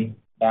investment-grade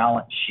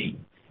balance sheet.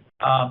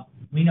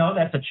 We know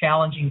that's a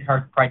challenging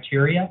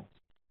criteria,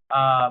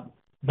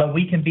 but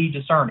we can be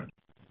discerning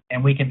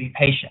and we can be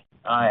patient.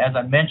 As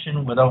I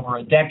mentioned, with over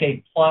a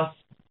decade plus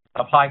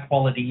of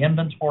high-quality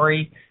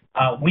inventory,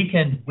 we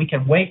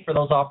can wait for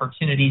those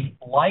opportunities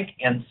like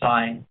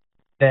Ensign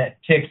that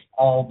ticks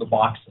all the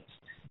boxes.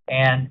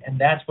 And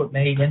that's what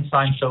made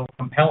Ensign so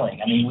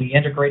compelling. I mean, we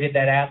integrated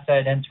that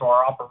asset into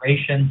our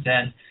operations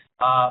in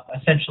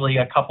essentially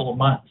a couple of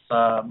months.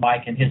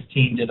 Mike and his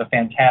team did a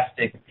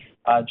fantastic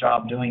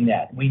job doing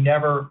that. We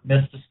never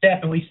missed a step,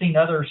 and we've seen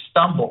others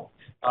stumble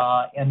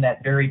in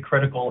that very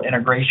critical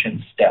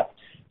integration step.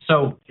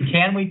 So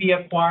can we be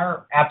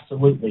acquired?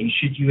 Absolutely.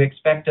 Should you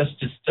expect us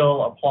to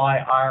still apply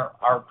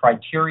our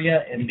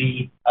criteria and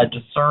be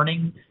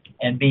discerning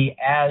and be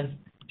as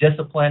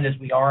disciplined as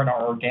we are in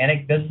our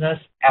organic business?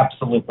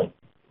 Absolutely.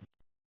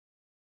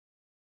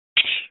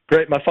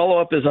 Great. My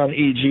follow-up is on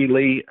EG,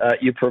 Lee.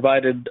 You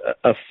provided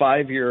a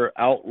 5-year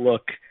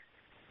outlook,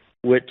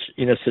 which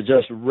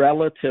suggests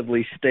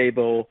relatively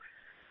stable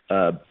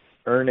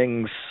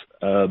earnings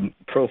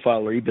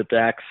profile or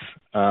EBITDAX,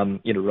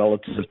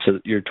 relative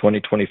to your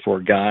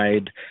 2024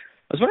 guide.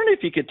 I was wondering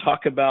if you could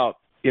talk about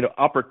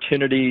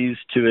opportunities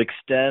to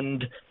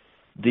extend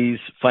these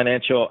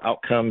financial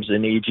outcomes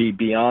in EG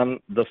beyond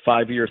the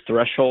 5-year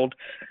threshold,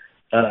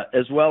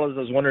 as well as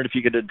I was wondering if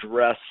you could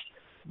address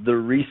the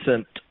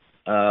recent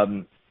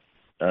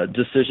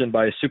decision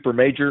by a super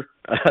major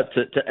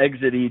to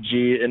exit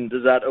EG, and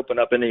does that open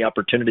up any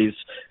opportunities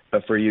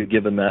for you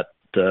given that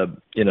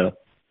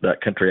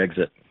that country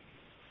exit?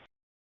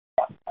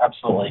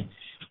 Absolutely.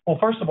 Well,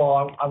 first of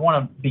all, I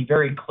want to be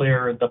very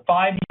clear. The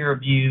 5-year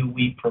view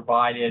we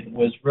provided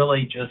was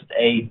really just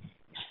a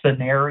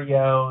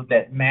scenario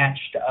that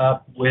matched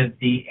up with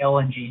the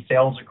LNG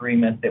sales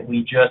agreement that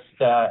we just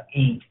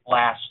inked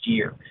last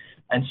year.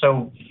 And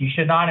so you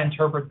should not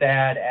interpret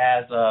that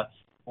as a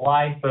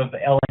life of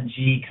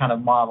LNG kind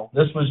of model.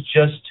 This was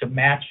just to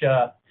match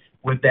up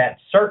with that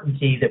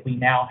certainty that we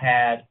now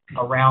had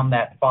around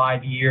that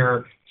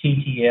 5-year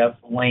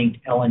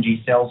TTF-linked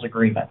LNG sales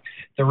agreement.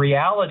 The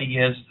reality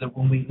is that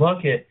when we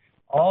look at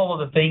all of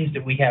the things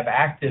that we have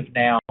active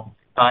now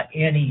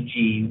in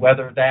EG,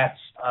 whether that's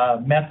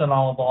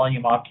methanol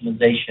volume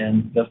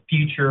optimization, the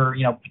future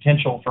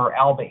potential for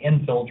Alba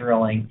infill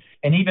drilling,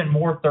 and even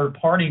more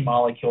third-party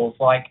molecules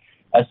like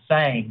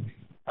Asang,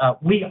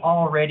 we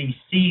already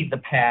see the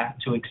path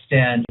to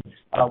extend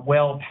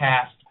well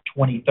past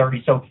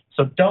 2030. So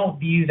don't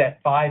view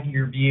that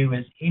 5-year view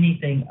as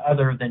anything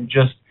other than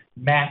just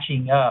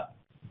matching up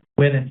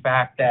with, in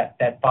fact,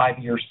 that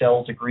 5-year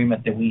sales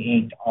agreement that we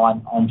inked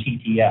on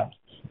TTF.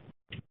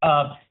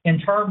 In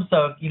terms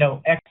of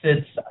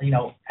exits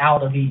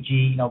out of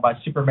EG by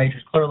super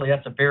majors, clearly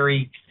that's a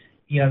very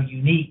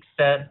unique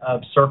set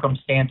of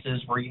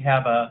circumstances where you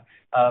have a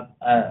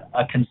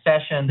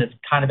concession that's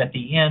kind of at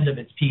the end of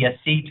its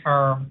PSC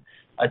term.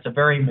 It's a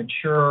very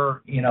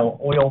mature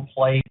oil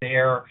play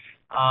there,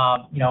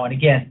 and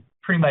again,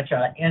 pretty much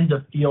an end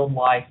of field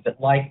life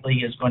that likely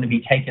is going to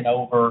be taken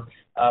over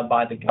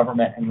by the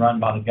government and run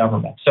by the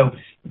government. So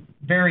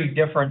very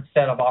different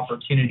set of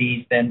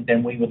opportunities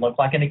than we would look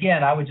like. And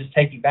again, I would just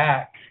take you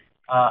back,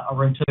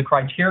 Arun, to the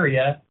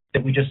criteria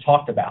that we just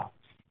talked about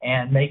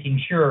and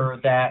making sure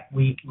that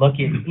we look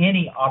at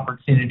any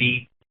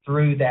opportunity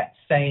through that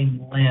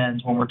same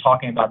lens when we're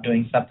talking about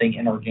doing something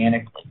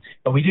inorganically.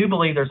 But we do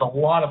believe there's a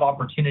lot of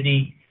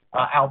opportunity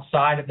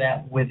outside of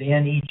that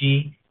within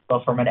EG,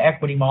 both from an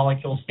equity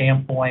molecule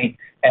standpoint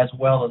as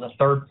well as a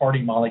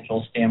third-party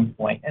molecule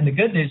standpoint. And the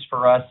good news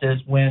for us is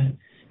when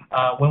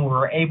we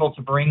were able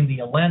to bring the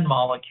Alen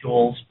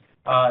molecules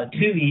to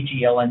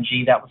EG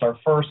LNG, that was our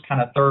first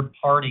kind of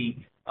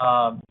third-party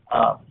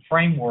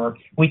framework.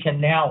 We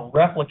can now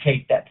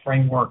replicate that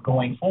framework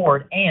going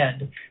forward,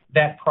 and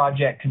that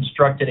project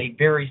constructed a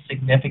very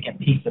significant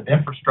piece of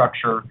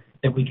infrastructure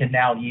that we can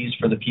now use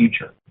for the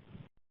future.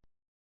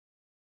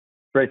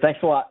 Great. Thanks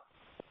a lot.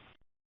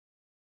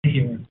 Thank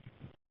you.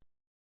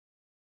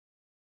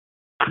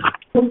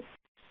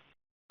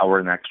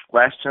 Our next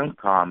question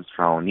comes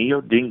from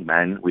Neil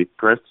Dingman with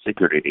Truist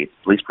Securities.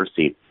 Please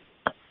proceed.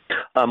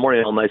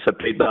 Morning, all. Nice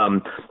update.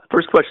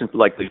 First question is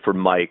likely for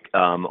Mike.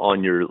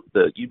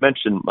 You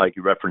mentioned, Mike,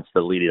 you referenced the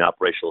leading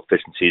operational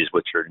efficiencies,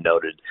 which are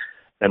noted.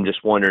 I'm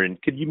just wondering,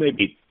 could you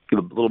maybe give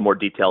a little more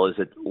detail? Is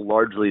it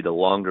largely the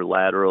longer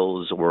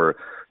laterals, or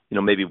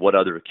maybe what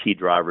other key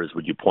drivers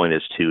would you point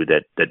us to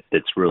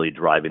that's really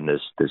driving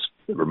this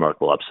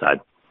remarkable upside?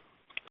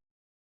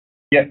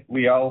 Yeah,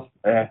 Neil,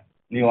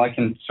 I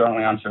can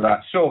certainly answer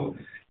that. So,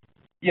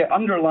 yeah,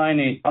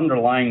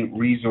 underlying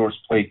resource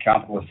play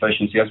capital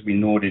efficiency, as we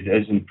noted,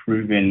 is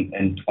improving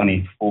in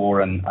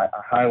 24, and I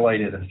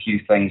highlighted a few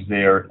things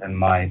there in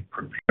my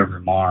prepared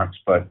remarks,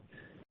 but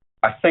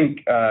I think,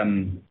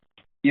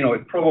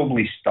 it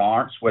probably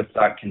starts with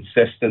that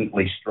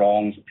consistently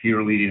strong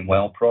peer-leading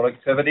well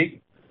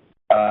productivity.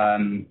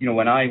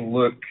 When I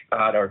look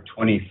at our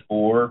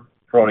 24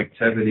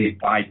 productivity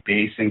by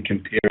basin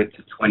compared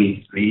to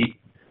 23,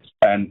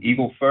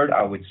 Eagle Ford,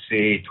 I would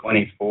say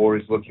 24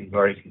 is looking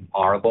very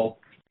comparable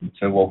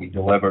to what we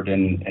delivered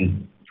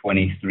in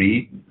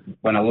 23.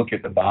 When I look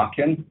at the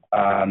Bakken,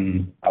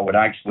 I would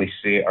actually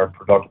say our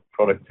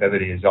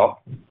productivity is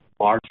up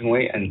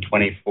marginally in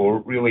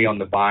 24, really on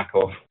the back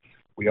of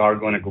we are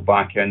going to go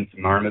back into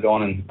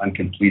Myrmidon and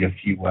complete a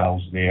few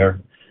wells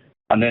there.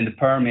 And then the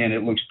Permian,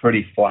 it looks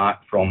pretty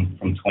flat from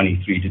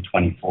 23 to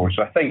 24.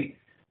 So I think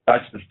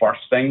that's the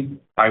first thing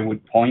I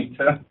would point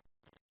to.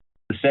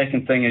 The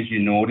second thing, as you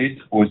noted,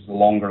 was the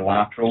longer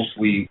laterals.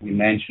 We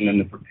mentioned in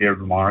the prepared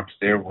remarks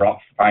there, we're up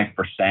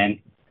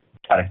 5%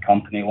 at a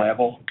company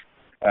level.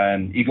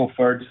 Eagle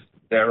Ford,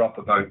 they're up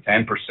about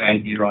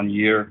 10% year on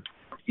year.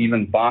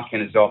 Even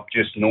Bakken is up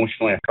just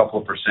notionally a couple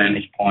of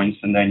percentage points.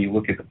 And then you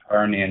look at the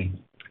Permian,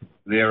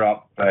 they're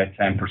up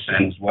 10%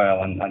 as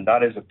well. And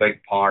that is a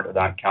big part of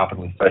that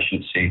capital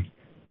efficiency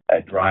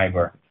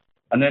driver.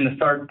 And then the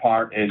third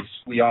part is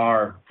we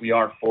are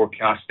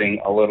forecasting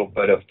a little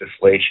bit of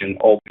deflation,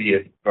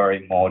 albeit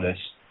very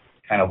modest,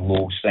 kind of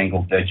low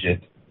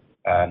single-digit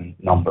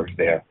numbers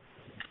there.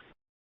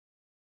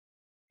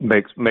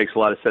 Makes a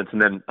lot of sense.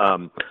 And then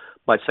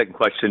my second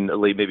question,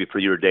 Lee, maybe for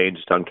you or Dane,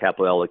 just on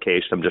capital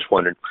allocation. I'm just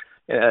wondering,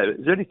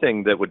 is there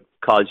anything that would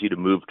cause you to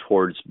move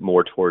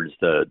more towards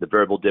the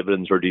variable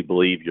dividends, or do you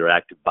believe your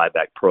active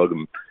buyback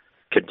program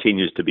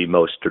continues to be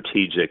most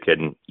strategic?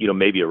 And,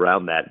 maybe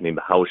around that,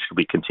 how should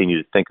we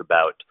continue to think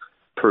about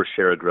per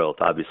share growth?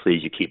 Obviously,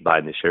 as you keep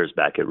buying the shares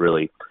back, it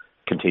really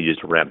continues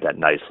to ramp that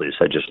nicely.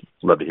 So I'd just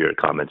love to hear your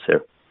comments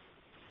there.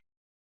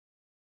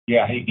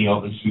 Yeah. Hey,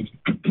 Neil,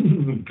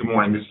 good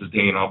morning. This is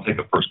Dane. I'll take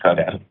a first cut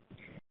at it.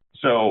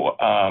 So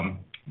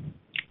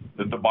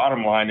the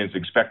bottom line is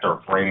expect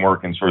our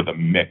framework and sort of the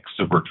mix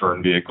of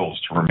return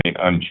vehicles to remain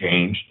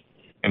unchanged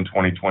in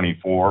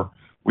 2024.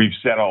 We've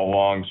said all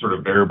along sort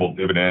of variable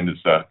dividend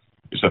is a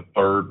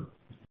third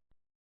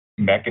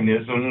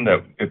mechanism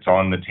that it's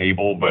on the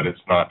table, but it's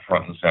not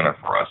front and center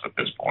for us at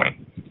this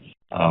point.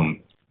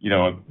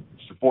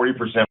 The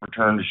 40%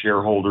 return to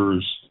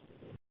shareholders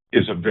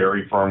is a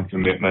very firm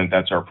commitment.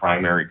 That's our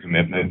primary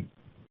commitment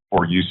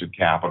for use of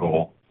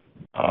capital.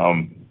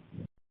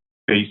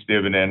 Base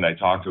dividend, I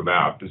talked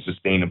about the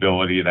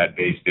sustainability of that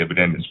base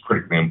dividend is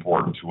critically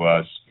important to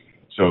us.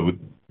 So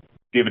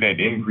dividend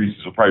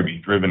increases will probably be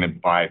driven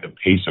by the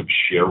pace of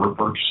share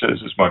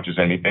repurchases as much as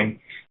anything,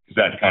 because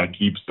that kind of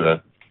keeps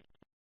the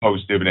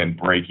post-dividend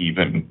break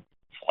even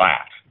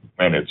flat.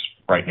 And it's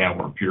right now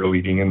we're peer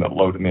leading in the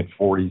low to mid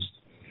 40s.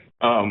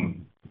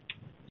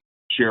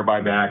 Share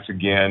buybacks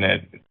again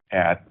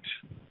at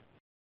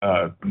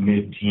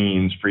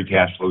mid-teens, free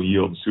cash flow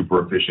yield,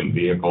 super efficient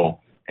vehicle.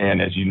 And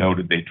as you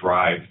noted, they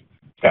drive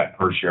that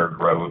per share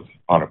growth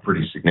on a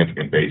pretty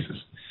significant basis.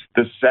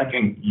 The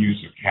second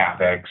use of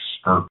CapEx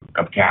or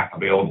of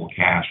available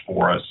cash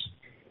for us,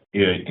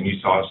 and you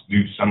saw us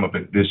do some of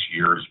it this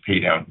year, is pay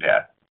down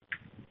debt.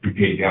 We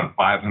paid down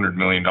 $500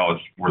 million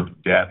worth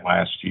of debt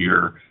last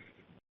year.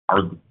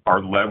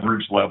 Our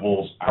leverage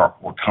levels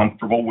we're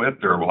comfortable with.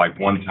 They're like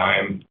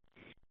 1x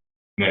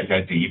net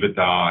debt to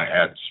EBITDA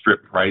at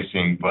strip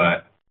pricing,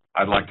 but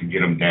I'd like to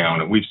get them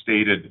down. And we've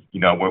stated,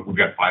 we've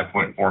got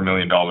 $5.4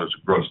 million of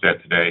gross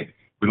debt today.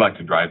 We'd like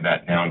to drive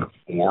that down to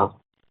 4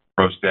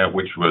 gross debt,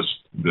 which was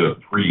the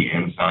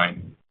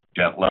pre-Ensign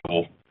debt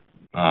level.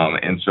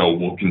 And so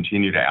we'll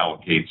continue to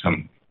allocate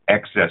some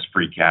excess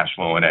free cash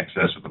flow in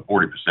excess of the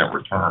 40%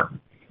 return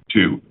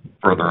to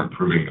further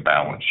improving the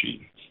balance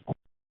sheet.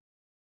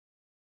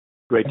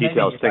 Great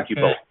details. Thank you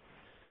both.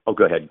 Oh,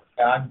 go ahead.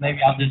 Maybe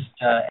I'll just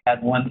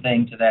add one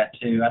thing to that,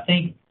 too. I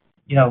think,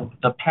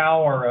 the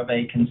power of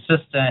a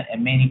consistent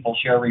and meaningful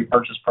share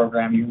repurchase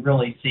program, you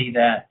really see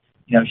that,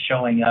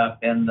 showing up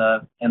in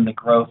the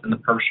growth and the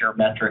per share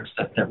metrics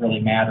that really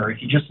matter.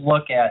 If you just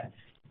look at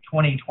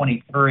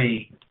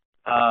 2023,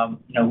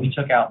 we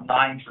took out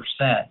 9%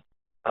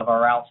 of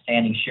our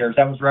outstanding shares.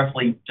 That was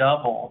roughly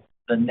double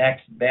the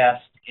next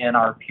best in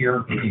our peer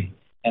group.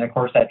 And, of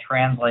course, that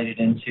translated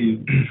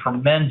into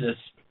tremendous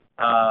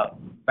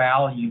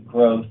value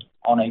growth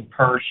on a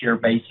per-share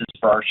basis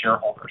for our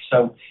shareholders.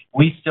 So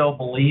we still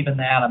believe in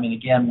that.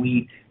 Again,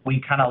 we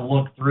kind of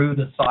look through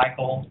the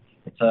cycle.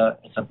 It's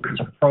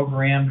a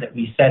program that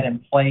we set in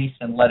place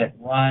and let it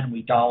run.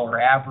 We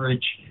dollar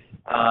average,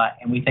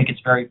 and we think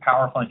it's very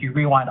powerful. If you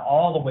rewind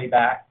all the way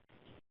back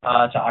to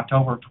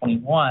October of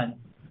 21,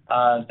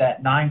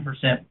 that 9%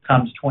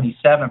 becomes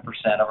 27%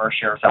 of our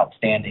shares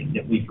outstanding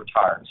that we've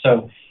retired.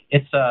 So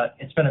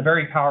it's been a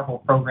very powerful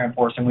program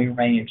for us, and we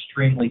remain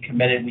extremely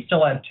committed. We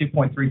still have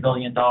 $2.3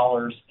 billion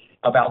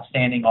of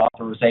outstanding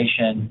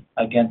authorization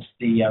against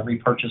the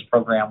repurchase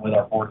program with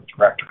our board of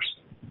directors.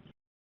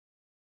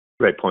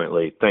 Great point,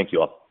 Lee. Thank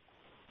you all.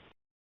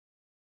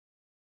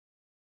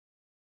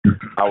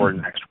 Our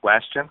next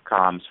question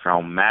comes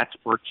from Matt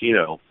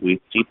Portillo with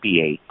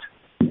TPH.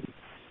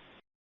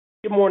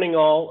 Good morning,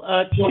 all.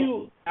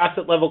 Two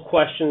asset-level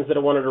questions that I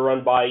wanted to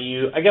run by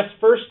you. I guess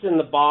first in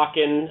the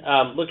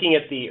Bakken, looking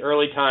at the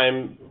early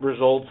time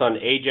results on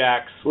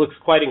Ajax, looks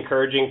quite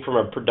encouraging from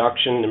a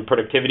production and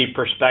productivity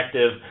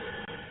perspective.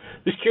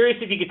 Was curious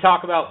if you could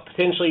talk about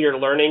potentially your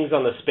learnings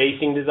on the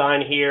spacing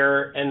design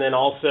here, and then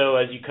also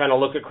as you kind of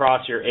look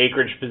across your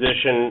acreage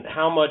position,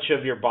 how much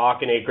of your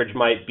Bakken acreage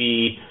might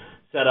be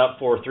set up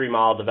for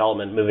 3-mile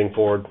development moving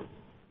forward?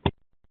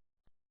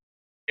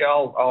 Yeah,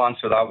 I'll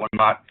answer that one,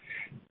 Matt.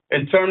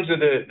 In terms of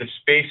the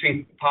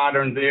spacing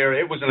pattern there,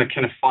 it was in a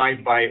kind of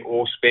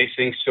 5-by-0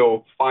 spacing,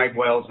 so 5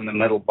 wells in the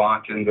middle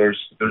Bakken.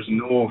 There's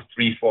no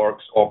Three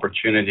Forks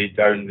opportunity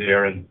down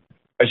there, and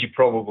as you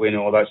probably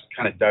know, that's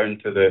kind of down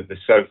to the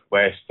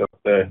southwest of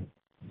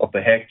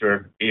the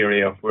Hector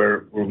area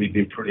where we've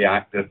been pretty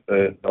active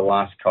the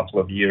last couple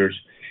of years.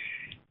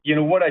 You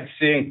know, what I'd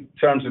say in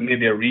terms of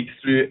maybe a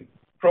read-through, it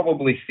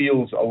probably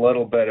feels a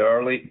little bit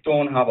early.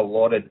 Don't have a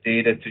lot of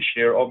data to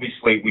share.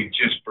 Obviously, we've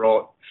just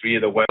brought 3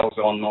 of the wells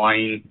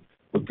online.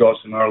 We've got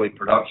some early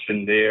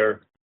production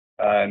there.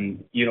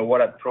 You know,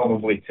 what I'd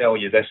probably tell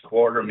you this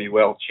quarter may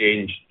well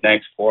change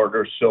next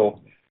quarter. So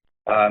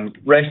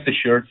rest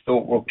assured,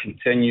 though, we'll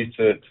continue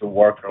to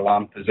work our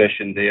land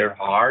position there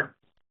hard.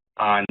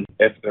 And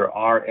if there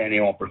are any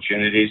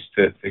opportunities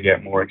to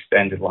get more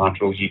extended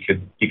laterals,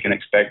 you can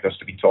expect us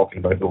to be talking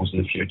about those in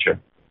the future.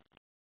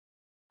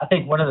 I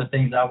think one of the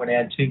things I would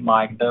add too,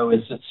 Mike, though,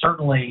 is that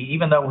certainly,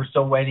 even though we're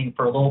still waiting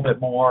for a little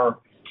bit more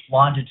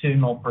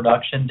longitudinal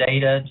production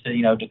data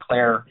to,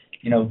 declare,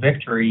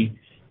 victory,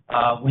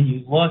 when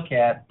you look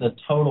at the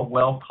total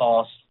well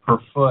cost per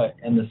foot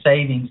and the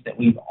savings that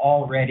we've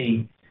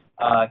already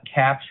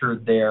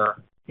captured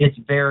there, it's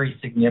very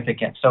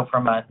significant. So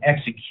from an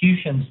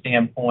execution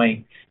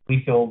standpoint,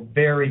 we feel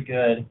very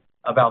good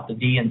about the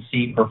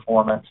D&C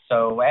performance.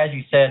 So as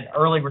you said,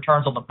 early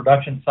returns on the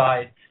production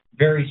side,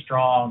 very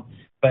strong,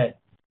 but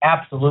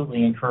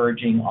absolutely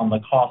encouraging on the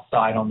cost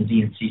side on the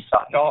D&C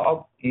side.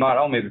 Matt,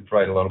 I'll maybe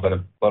provide a little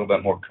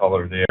bit more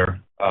color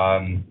there.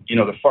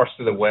 The first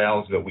of the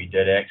wells that we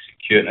did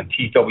execute on a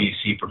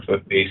TWC per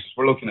foot basis,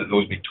 we're looking at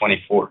those be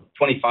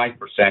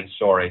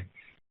 25%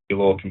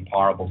 below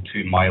comparable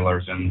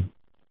 2-milers. And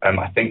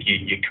I think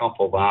you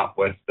couple that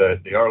with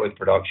the early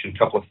production, a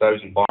couple of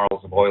thousand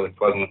barrels of oil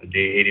equivalent a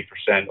day,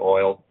 80%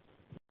 oil.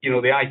 The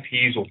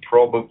IPs will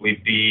probably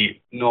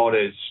be not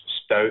as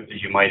stout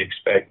as you might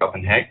expect up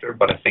in Hector,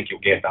 but I think you'll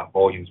get that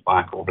volumes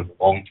back over the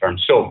long term.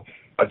 So,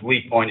 as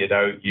Lee pointed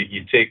out,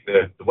 you take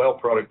the well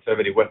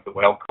productivity with the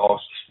well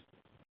costs.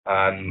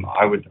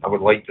 I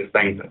would like to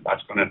think that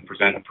that's going to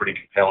present a pretty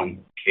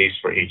compelling case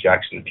for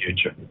Ajax in the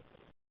future.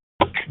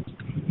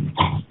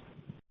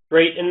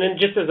 Great. And then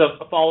just as a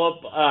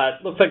follow-up,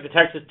 looks like the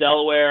Texas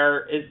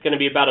Delaware is going to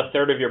be about a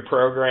third of your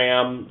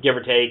program, give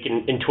or take,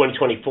 in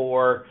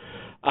 2024.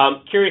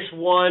 Curious,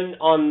 one,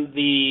 on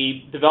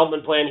the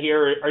development plan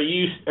here, are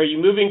you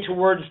moving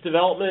towards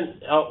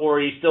development, or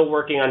are you still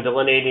working on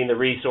delineating the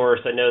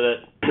resource? I know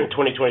that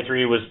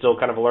 2023 was still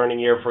kind of a learning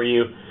year for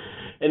you.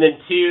 And then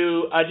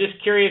two,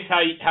 just curious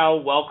how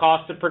well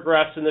costs have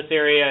progressed in this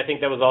area. I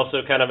think that was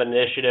also kind of an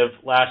initiative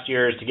last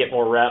year, is to get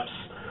more reps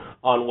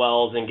on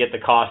wells and get the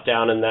cost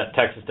down in that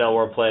Texas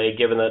Delaware play,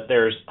 given that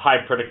there's high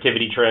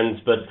productivity trends,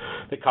 but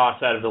the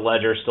cost out of the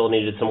ledger still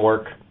needed some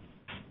work.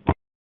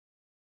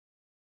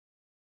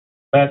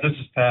 Matt, this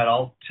is Pat.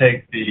 I'll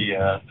take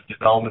the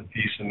development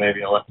piece, and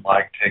maybe I'll let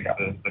Mike take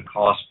the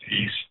cost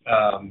piece.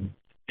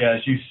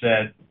 As you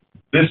said,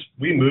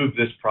 we moved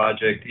this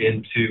project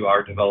into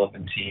our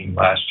development team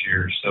last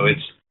year, so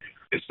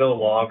it's no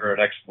longer an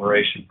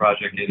exploration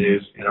project. It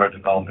is in our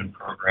development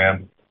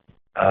program.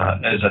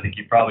 As I think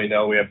you probably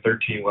know, we have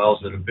 13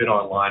 wells that have been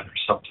online for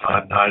some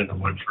time, 9 in the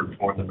Woodford,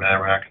 4 in the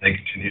Meramec, and they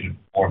continue to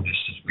perform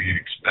just as we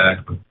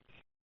expect, with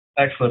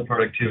excellent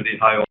productivity,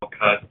 high oil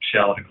cut,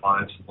 shallow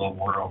declines, and low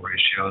water oil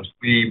ratios.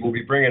 We will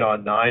be bringing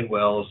on 9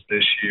 wells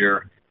this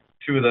year.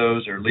 2 of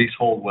those are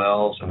leasehold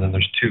wells, and then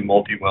there's 2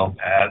 multi-well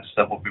pads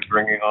that we'll be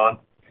bringing on.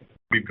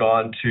 We've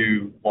gone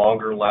to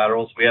longer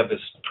laterals. We have this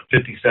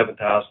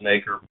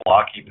 57,000-acre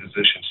blocky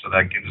position, so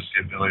that gives us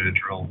the ability to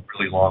drill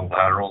really long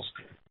laterals.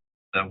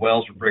 The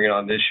wells we're bringing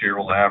on this year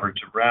will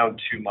average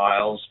around 2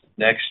 miles.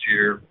 Next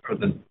year, or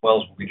the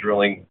wells we'll be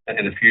drilling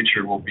in the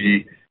future, will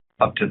be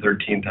up to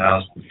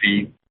 13,000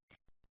 feet.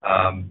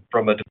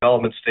 From a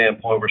development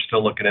standpoint, we're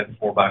still looking at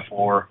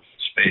 4x4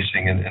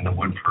 spacing in the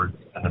Woodford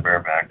and the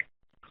Meramec.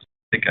 I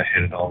think I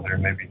hit it all there,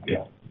 maybe.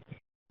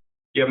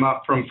 Yeah,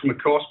 Matt, from a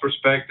cost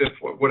perspective,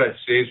 what I'd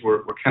say is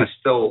we're kind of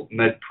still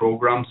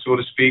mid-program, so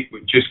to speak.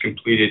 We've just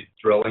completed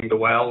drilling the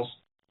wells,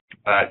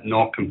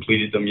 not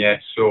completed them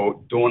yet,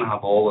 so don't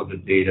have all of the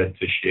data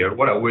to share.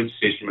 What I would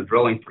say is from a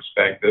drilling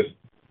perspective,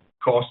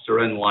 costs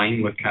are in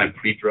line with kind of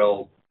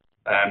pre-drill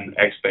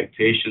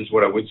expectations.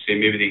 What I would say,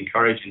 maybe the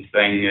encouraging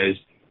thing is,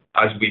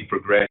 as we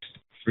progressed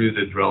through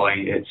the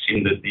drilling, it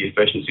seemed that the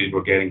efficiencies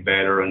were getting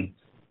better, and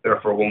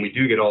therefore, when we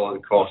do get all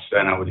of the costs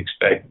in, I would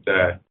expect,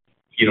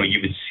 you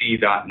would see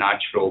that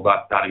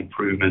that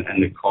improvement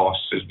in the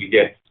costs as we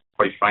get,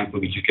 quite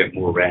frankly, we just get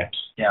more reps.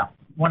 Yeah.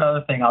 One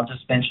other thing I'll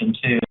just mention,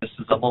 too, this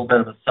is a little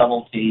bit of a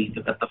subtlety,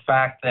 but the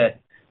fact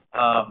that,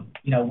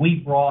 we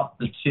brought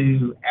the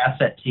 2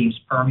 asset teams,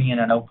 Permian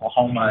and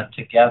Oklahoma,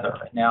 together.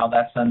 Now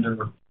that's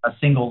under a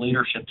single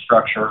leadership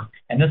structure.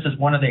 And this is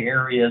one of the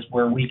areas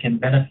where we can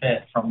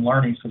benefit from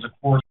learnings, because, of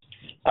course,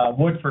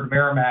 Woodford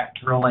Meramec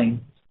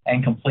drilling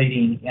and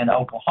completing in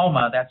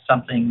Oklahoma, that's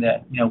something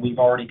that, we've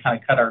already kind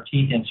of cut our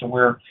teeth in. So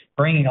we're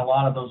bringing a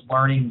lot of those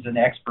learnings and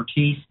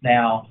expertise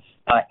now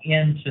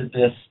into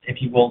this,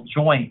 if you will,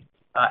 joint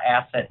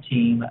asset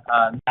team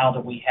now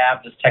that we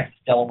have this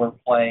Texas-Delaware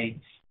play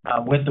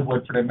with the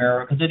Woodford and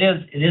MRO, because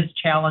it is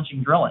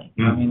challenging drilling.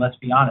 I mean, let's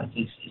be honest,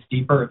 it's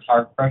deeper, it's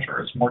hard pressure,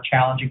 it's more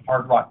challenging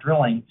hard rock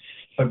drilling.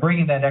 But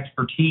bringing that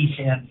expertise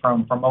in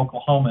from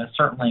Oklahoma is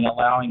certainly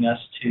allowing us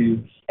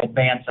to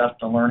advance up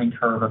the learning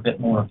curve a bit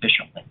more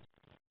efficiently.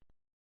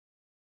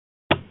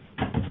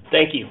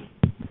 Thank you.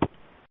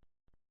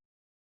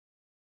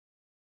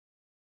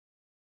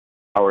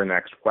 Our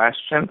next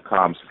question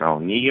comes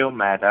from Neil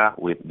Mehta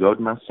with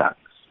Goldman Sachs.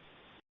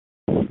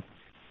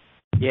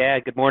 Yeah,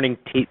 good morning,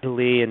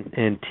 Lee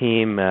and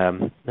team.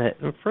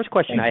 The first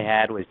question I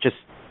had was just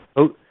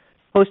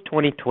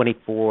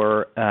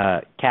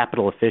post-2024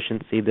 capital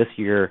efficiency this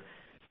year,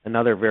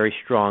 another very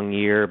strong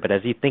year. But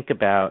as you think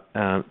about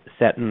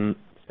setting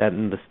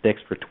the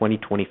sticks for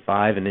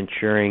 2025 and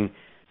ensuring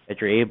that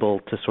you're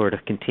able to sort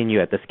of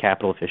continue at this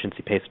capital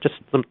efficiency pace, just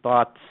some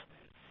thoughts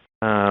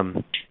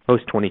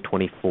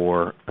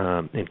post-2024,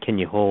 and can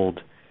you hold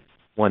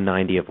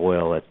 190 of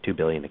oil at $2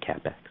 billion of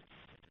CapEx?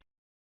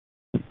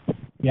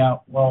 Yeah,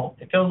 well,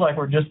 it feels like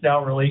we're just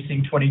now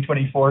releasing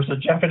 2024, so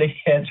jumping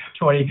ahead to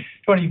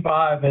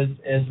 2025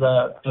 is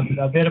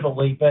a bit of a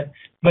leap. But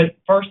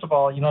first of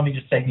all, let me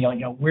just say,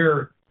 Neil,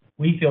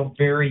 we feel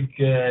very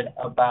good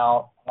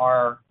about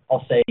our,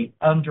 I'll say,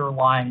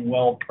 underlying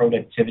well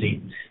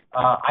productivity.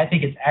 I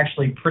think it's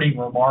actually pretty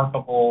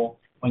remarkable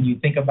when you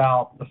think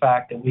about the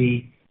fact that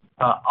we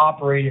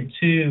operated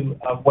two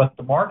of what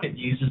the market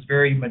uses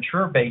very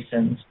mature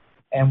basins,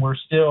 and we're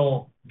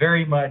still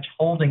very much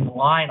holding the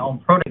line on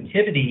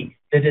productivity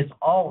that is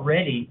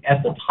already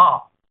at the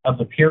top of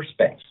the peer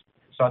space.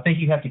 So I think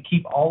you have to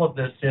keep all of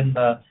this in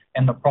the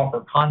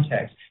proper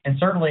context. And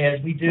certainly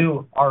as we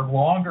do our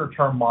longer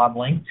term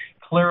modeling,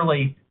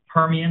 clearly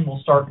Permian will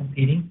start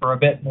competing for a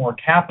bit more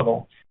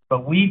capital.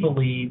 But we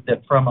believe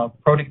that from a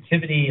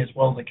productivity as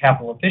well as a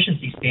capital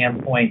efficiency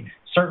standpoint,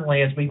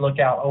 certainly as we look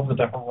out over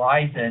the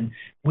horizon,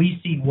 we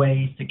see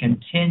ways to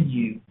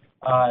continue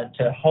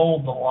to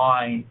hold the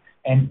line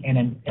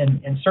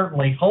and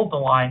certainly hold the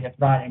line, if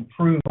not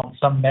improve on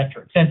some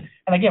metrics. And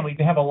again, we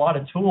have a lot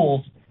of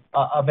tools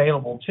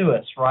available to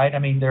us, right? I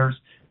mean, there's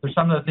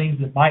some of the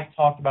things that Mike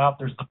talked about.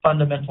 There's the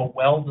fundamental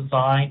well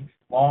design,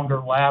 longer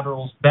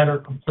laterals, better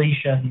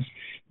completions.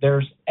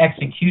 There's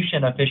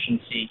execution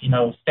efficiency,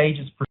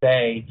 stages per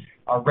day,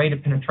 our rate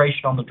of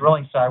penetration on the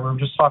drilling side. We were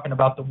just talking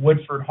about the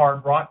Woodford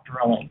hard rock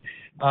drilling.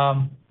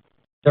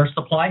 There's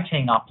supply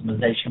chain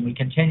optimization. We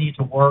continue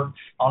to work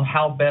on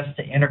how best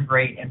to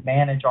integrate and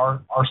manage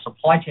our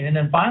supply chain. And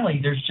then finally,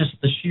 there's just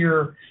the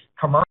sheer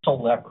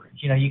commercial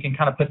leverage. You can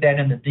kind of put that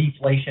in the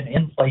deflation,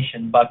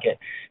 inflation bucket.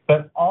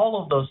 But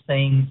all of those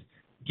things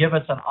give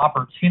us an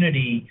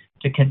opportunity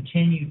to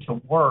continue to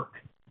work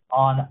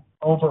on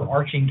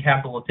overarching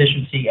capital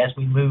efficiency as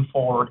we move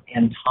forward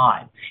in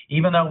time.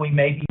 Even though we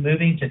may be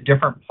moving to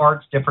different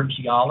parts, different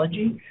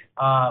geology,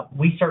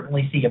 we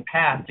certainly see a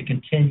path to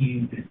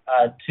continue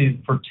to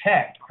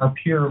protect our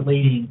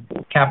peer-leading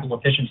capital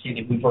efficiency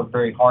that we've worked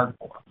very hard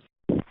for.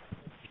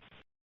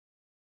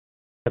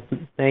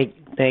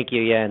 Thank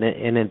you. Yeah,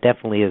 and it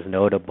definitely is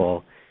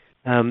notable.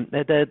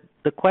 The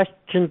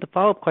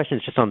follow-up question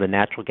is just on the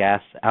natural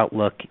gas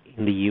outlook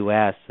in the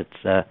U.S.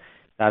 It's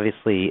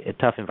obviously a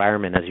tough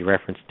environment, as you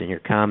referenced in your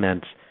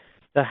comments.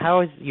 So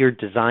how is you're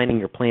designing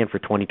your plan for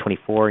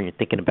 2024 and you're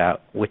thinking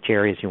about which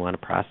areas you want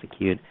to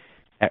prosecute?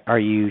 Are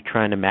you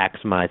trying to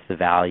maximize the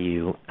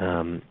value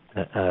of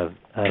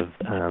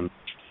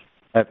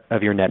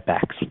your net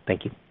backs?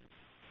 Thank you.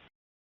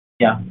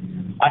 Yeah,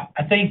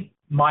 I think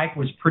Mike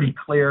was pretty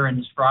clear in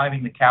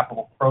describing the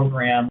capital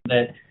program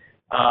that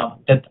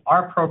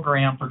our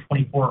program for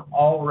 24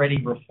 already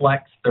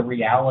reflects the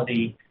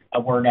reality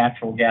of where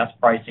natural gas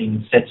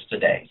pricing sits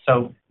today.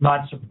 So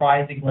not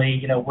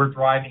surprisingly, we're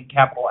driving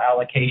capital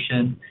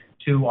allocation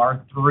to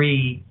our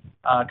three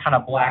kind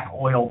of black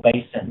oil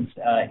basins,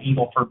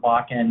 Eagle Ford,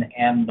 Bakken,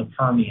 and the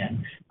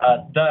Permian.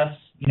 Thus,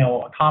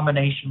 a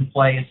combination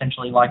play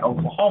essentially like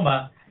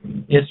Oklahoma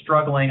is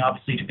struggling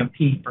obviously to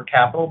compete for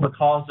capital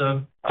because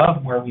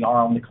of where we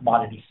are on the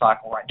commodity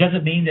cycle. Right?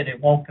 Doesn't mean that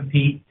it won't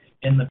compete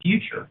in the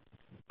future.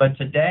 But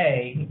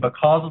today,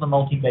 because of the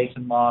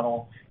multi-basin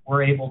model,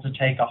 we're able to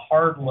take a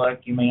hard look.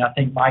 I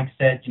think Mike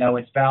said,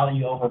 it's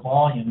value over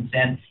volumes.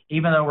 And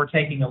even though we're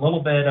taking a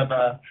little bit of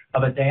a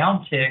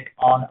downtick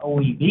on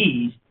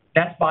OEBs,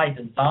 that's by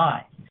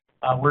design.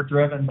 We're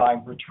driven by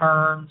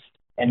returns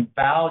and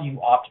value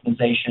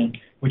optimization,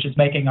 which is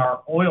making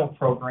our oil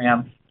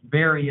program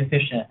very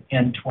efficient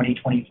in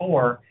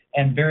 2024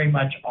 and very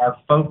much our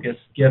focus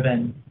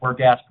given where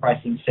gas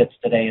pricing sits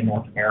today in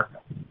North America.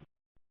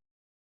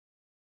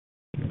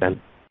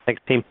 Ben.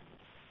 Thanks, team.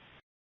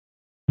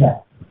 Yeah.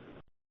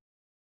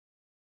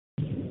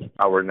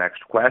 Our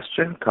next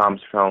question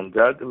comes from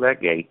Doug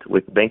Leggate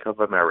with Bank of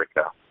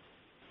America.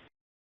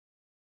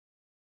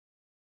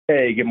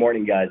 Hey, good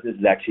morning, guys. This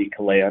is actually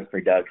Kalea for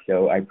Doug,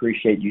 so I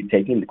appreciate you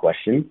taking the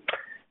question.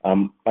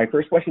 My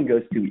first question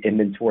goes to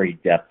inventory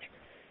depth.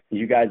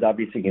 You guys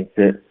obviously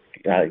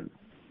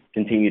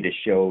continue to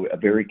show a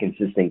very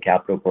consistent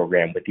capital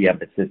program with the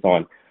emphasis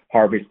on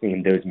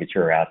harvesting those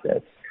mature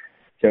assets.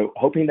 So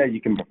hoping that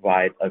you can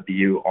provide a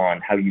view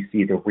on how you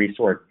see the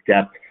resource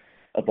depth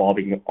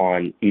evolving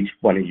on each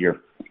one of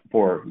your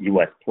 4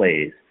 U.S.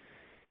 plays.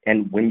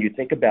 And when you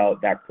think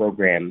about that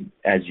program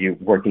as you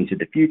work into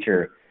the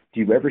future, do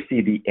you ever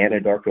see the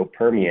Anadarko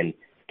Permian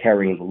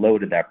carrying the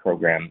load of that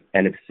program?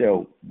 And if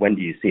so, when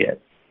do you see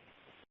it?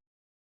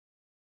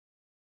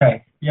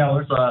 Okay.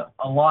 There's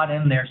a lot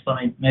in there, so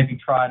let me maybe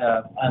try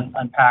to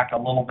unpack a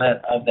little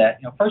bit of that.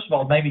 First of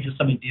all, maybe just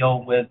let me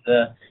deal with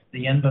the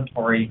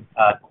inventory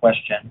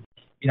question.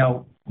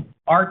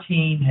 Our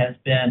team has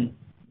been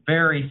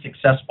very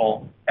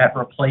successful at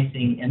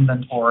replacing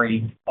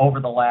inventory over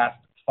the last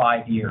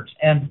 5 years.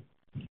 And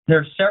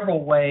there's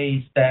several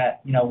ways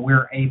that,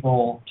 we're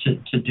able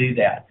to do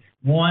that.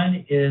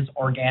 One is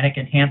organic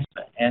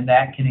enhancement, and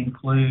that can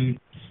include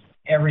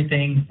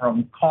everything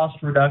from cost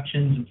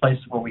reductions in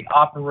places where we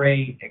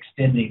operate,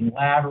 extending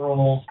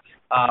laterals,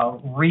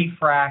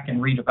 refrac and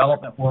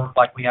redevelopment work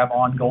like we have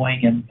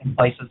ongoing in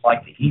places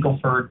like the Eagle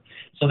Ford.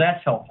 So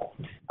that's helpful.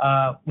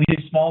 We do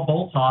small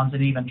bolt-ons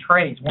and even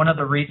trades. One of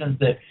the reasons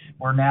that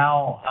we're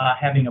now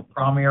having a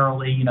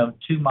primarily,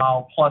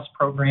 2-mile plus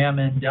program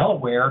in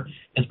Delaware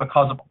is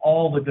because of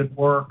all the good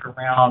work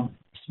around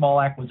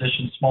small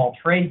acquisitions, small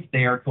trades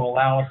there to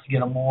allow us to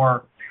get a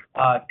more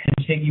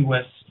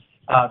contiguous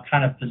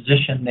kind of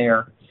position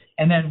there.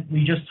 And then we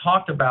just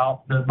talked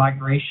about the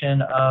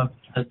migration of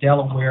the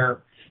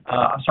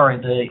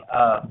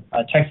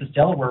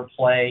Texas-Delaware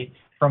play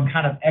from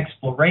kind of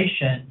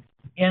exploration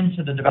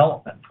into the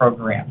development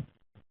program.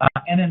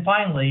 And then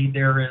finally,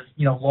 there is,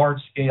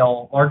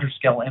 larger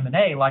scale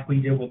M&A like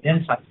we did with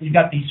Insight. We've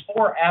got these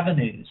 4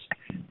 avenues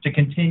to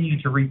continue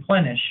to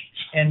replenish.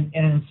 And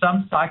in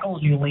some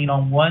cycles, you lean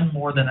on one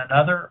more than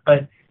another,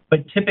 but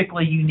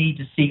typically you need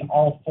to see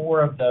all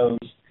 4 of those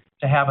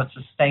to have a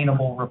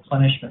sustainable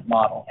replenishment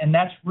model. And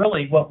that's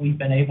really what we've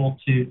been able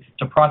to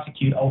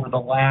prosecute over the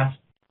last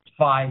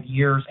 5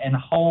 years and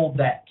hold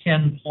that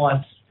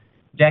 10-plus,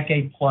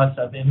 decade-plus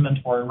of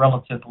inventory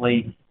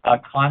relatively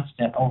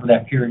constant over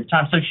that period of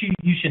time. So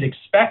you should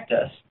expect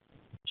us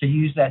to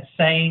use that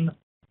same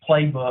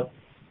playbook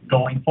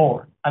going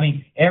forward. I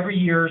mean, every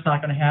year is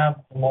not going to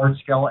have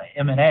large-scale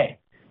M&A,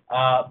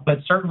 but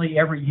certainly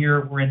every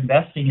year we're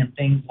investing in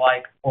things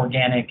like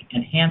organic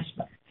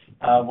enhancement.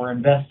 We're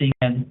investing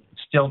in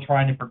still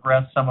trying to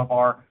progress some of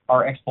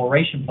our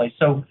exploration plays.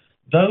 So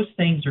those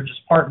things are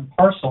just part and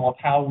parcel of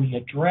how we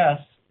address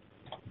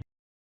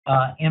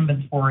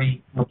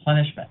inventory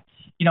replenishment.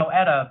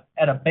 At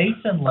a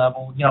basin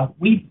level,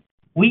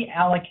 we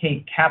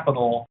allocate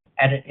capital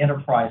at an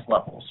enterprise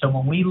level. So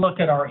when we look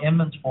at our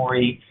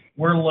inventory,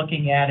 we're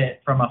looking at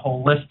it from a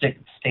holistic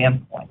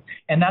standpoint.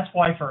 And that's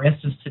why, for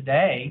instance,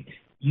 today,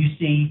 you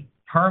see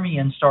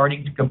Permian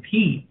starting to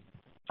compete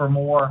for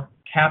more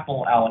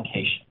capital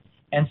allocation.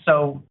 And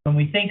so when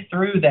we think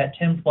through that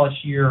 10-plus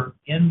year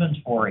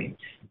inventory,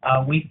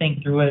 we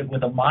think through it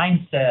with a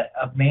mindset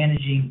of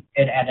managing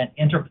it at an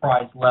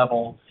enterprise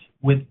level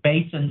with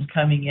basins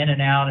coming in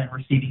and out and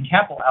receiving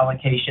capital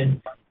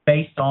allocation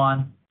based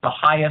on the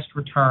highest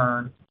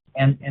return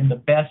and the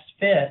best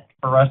fit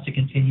for us to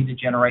continue to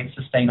generate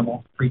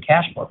sustainable free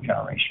cash flow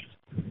generation.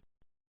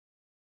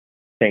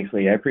 Thanks,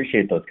 Lee. I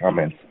appreciate those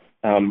comments.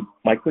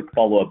 My quick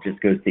follow-up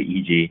just goes to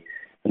EG.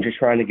 I'm just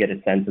trying to get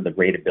a sense of the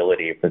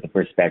ratability with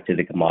respect to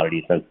the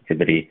commodity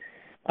sensitivity.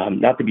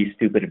 Not to be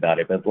stupid about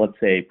it, but let's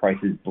say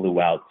prices blew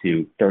out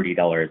to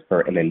 $30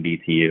 per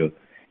MMBTU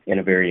in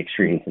a very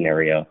extreme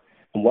scenario.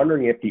 I'm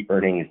wondering if the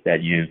earnings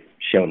that you've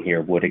shown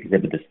here would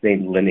exhibit the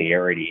same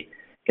linearity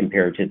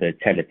compared to the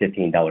 $10 to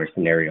 $15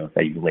 scenarios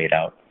that you laid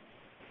out.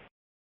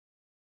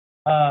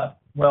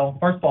 Well,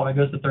 first of all, if it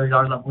goes to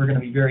 $30, we're going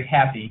to be very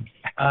happy.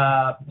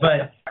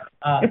 But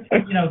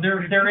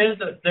there is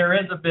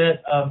a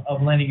bit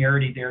of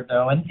linearity there,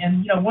 though.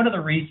 And one of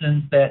the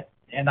reasons that,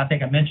 and I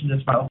think I mentioned this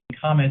in my opening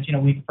comments,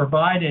 we've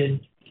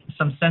provided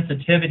some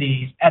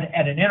sensitivities at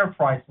an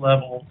enterprise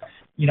level,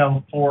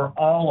 for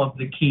all of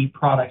the key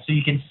products. So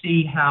you can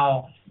see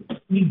how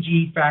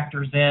EG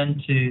factors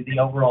into the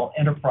overall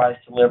enterprise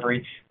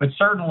delivery. But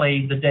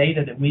certainly the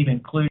data that we've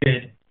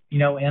included,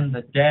 in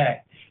the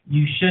deck,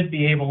 you should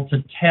be able to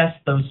test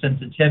those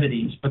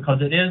sensitivities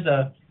because it is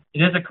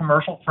a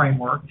commercial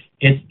framework.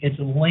 It's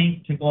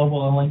linked to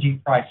global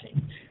LNG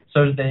pricing.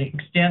 So to the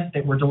extent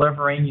that we're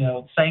delivering,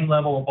 same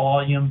level of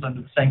volumes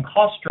under the same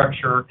cost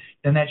structure,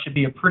 then that should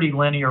be a pretty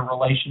linear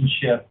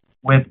relationship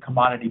with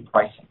commodity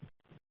pricing.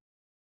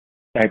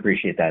 I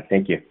appreciate that.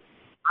 Thank you.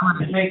 I'm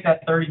going to take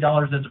that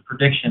 $30 as a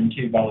prediction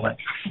too, by the way.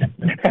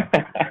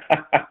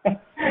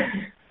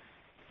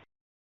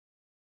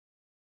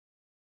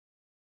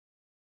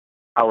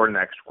 Our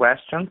next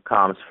question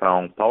comes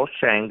from Paul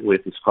Cheng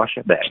with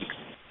Scotiabank.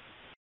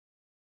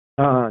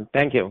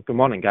 Thank you. Good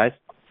morning, guys.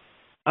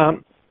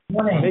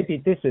 Morning.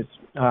 Maybe this is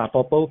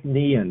for both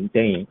Lee and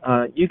Dane.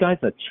 You guys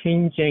are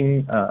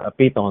changing a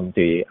bit on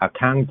the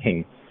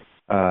accounting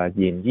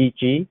in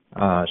EG,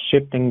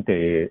 shifting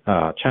the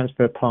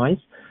transfer price.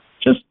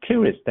 Just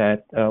curious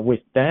that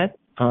with that,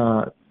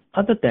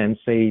 other than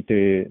say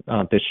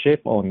the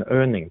shift on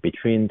earning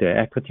between the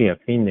equity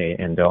affiliate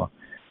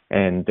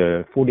and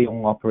the fully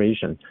owned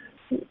operation,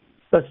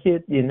 does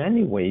it in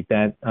any way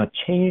that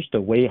change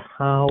the way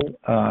how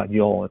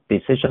your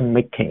decision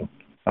making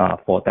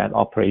for that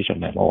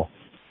operation at all?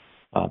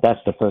 That's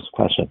the first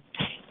question.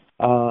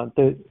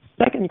 The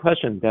second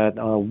question that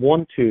I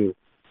want to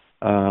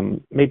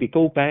maybe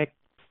go back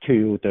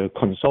to the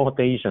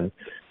consolidation.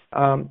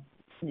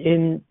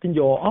 In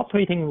your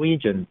operating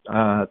region,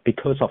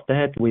 because of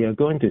that, we are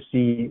going to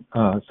see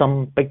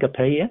some bigger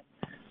player.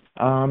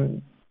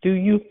 Do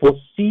you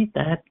foresee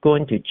that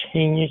going to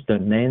change the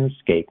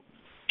landscape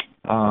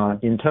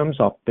in terms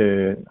of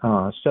the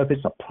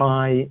service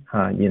supply,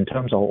 in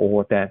terms of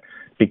all that?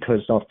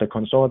 Because of the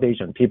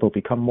consolidation, people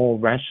become more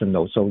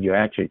rational, so you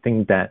actually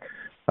think that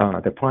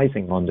the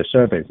pricing on the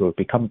service will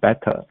become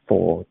better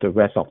for the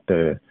rest of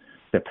the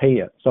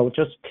player. So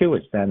just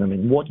curious then, I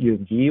mean, what you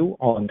view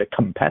on the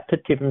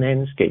competitive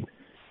landscape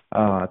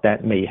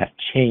that may have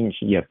changed,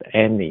 if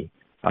any,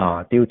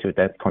 due to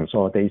that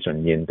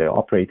consolidation in the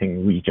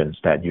operating regions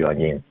that you are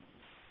in.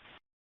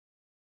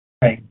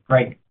 Okay,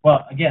 great.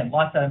 Well, again,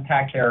 lots to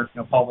unpack there,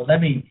 Paul. But let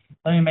me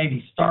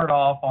maybe start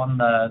off on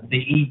the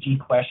EG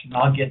question.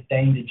 I'll get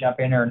Dane to jump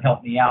in there and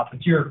help me out.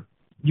 But you're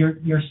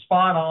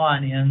spot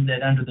on in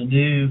that under the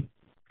new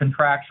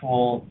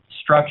contractual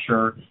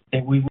structure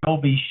that we will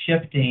be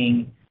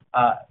shifting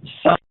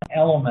some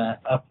element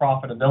of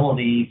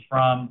profitability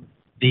from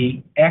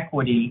the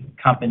equity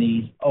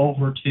companies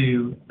over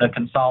to the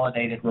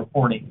consolidated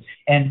reporting.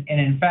 And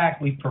in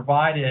fact, we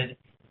provided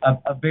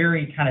a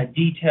very kind of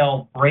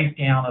detailed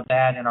breakdown of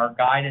that in our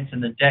guidance in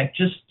the deck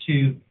just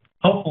to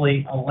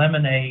hopefully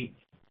eliminate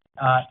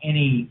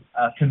any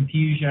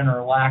confusion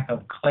or lack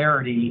of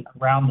clarity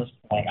around this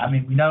point. I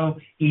mean, we know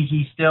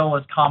EG still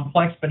is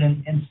complex, but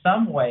in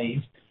some ways,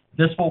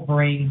 this will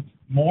bring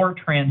more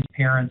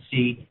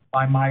transparency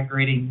by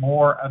migrating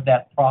more of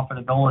that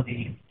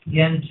profitability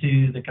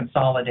into the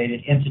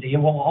consolidated entity. It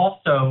will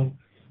also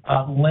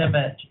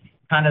limit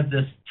kind of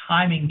this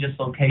timing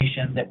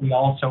dislocation that we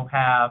also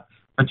have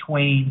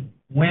between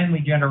when we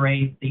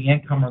generate the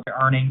income or the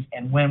earnings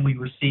and when we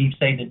receive,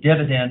 say, the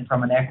dividend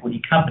from an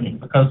equity company.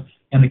 Because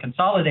in the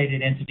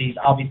consolidated entities,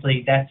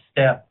 obviously, that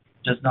step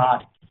does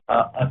not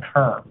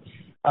occur.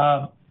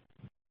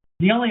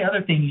 The only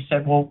other thing you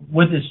said, well,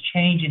 would this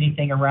change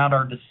anything around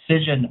our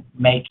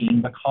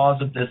decision-making because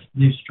of this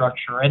new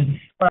structure? And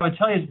what I would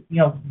tell you is,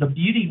 the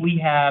beauty we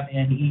have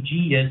in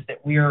EG is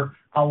that we're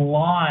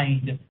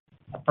aligned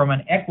from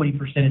an equity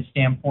percentage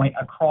standpoint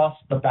across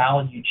the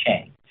value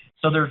chain.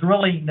 So there's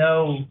really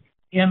no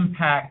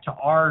impact to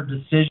our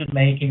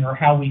decision-making or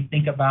how we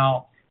think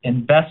about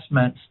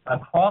investments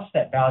across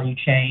that value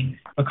chain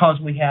because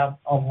we have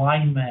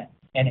alignment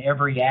in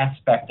every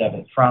aspect of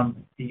it,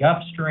 from the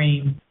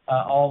upstream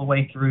all the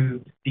way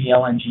through the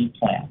LNG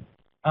plant.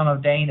 I don't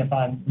know, Dane, if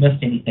I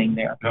missed anything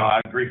there. No,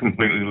 I agree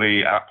completely,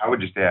 Lee. I would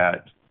just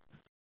add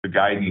the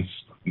guidance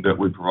that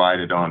we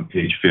provided on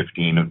page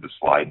 15 of the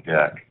slide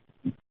deck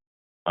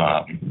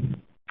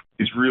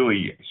is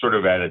really sort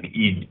of at a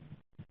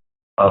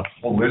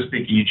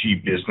holistic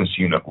EG business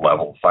unit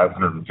level,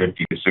 $550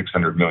 to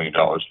 $600 million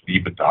of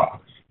EBITDA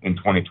in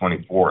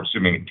 2024,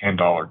 assuming a $10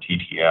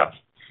 TTF,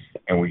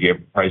 and we give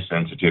price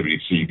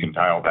sensitivity so you can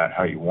dial that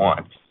how you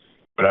want.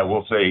 But I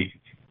will say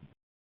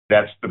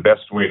that's the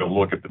best way to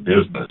look at the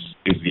business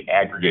is the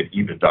aggregate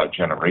EBITDA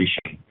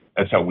generation.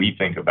 That's how we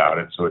think about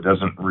it. So it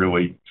doesn't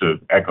really, to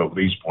echo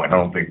Lee's point, I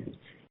don't think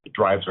it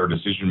drives our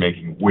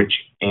decision-making which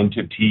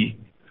entity,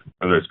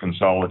 whether it's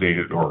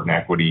consolidated or an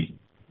equity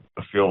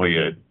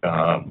affiliate,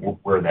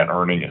 where that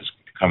earning is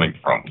coming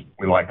from.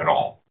 We like it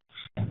all.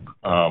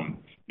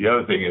 The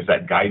other thing is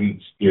that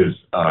guidance is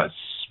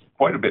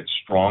quite a bit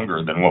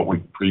stronger than what we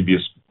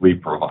previously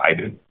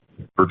provided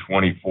for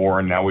 24,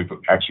 and now we've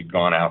actually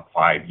gone out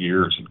 5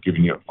 years and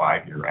given you a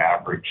 5-year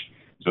average.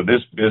 So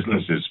this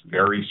business is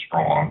very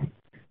strong,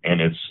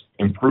 and it's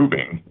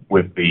improving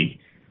with the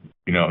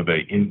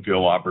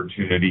infill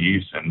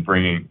opportunities and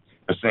bringing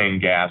the same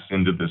gas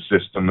into the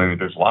system. I mean,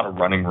 there's a lot of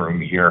running room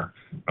here,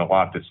 a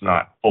lot that's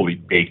not fully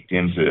baked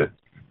into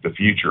the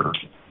future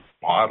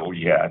model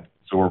yet.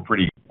 So we're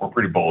pretty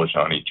bullish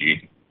on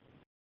EG.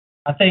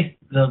 I think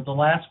the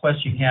last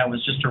question you had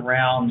was just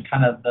around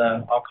kind of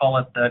I'll call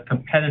it the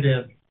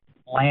competitive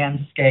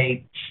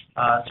landscape,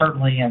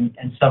 certainly in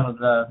some of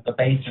the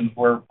basins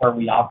where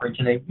we operate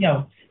today.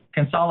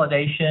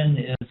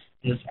 Consolidation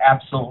is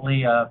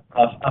absolutely a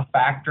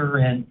factor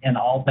in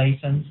all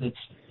basins. It's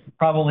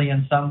probably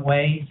in some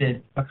ways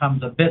it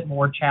becomes a bit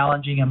more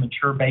challenging in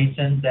mature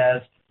basins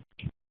as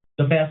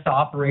the best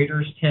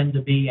operators tend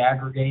to be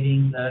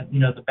aggregating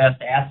the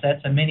best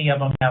assets, and many of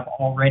them have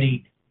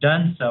already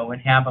done so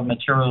and have a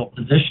material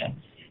position.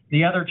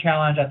 The other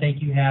challenge I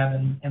think you have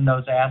in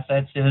those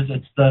assets is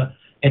it's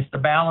the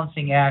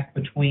balancing act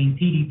between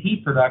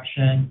PDP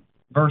production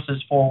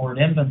versus forward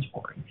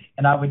inventory.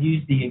 And I would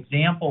use the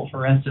example,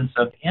 for instance,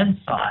 of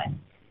Ensign,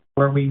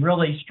 where we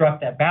really struck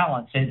that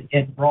balance.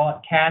 It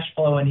brought cash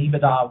flow and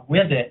EBITDA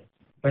with it,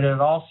 but it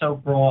also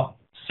brought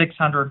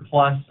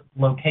 600-plus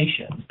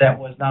locations that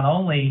was not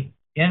only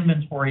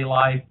inventory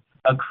life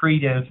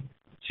accretive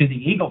to the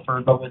Eagle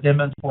Ford, but was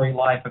inventory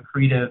life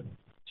accretive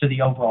to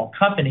the overall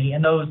company.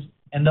 And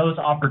those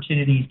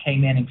opportunities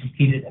came in and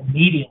competed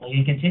immediately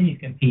and continue to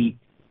compete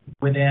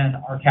within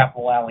our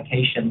capital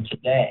allocation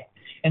today.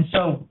 And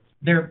so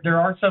there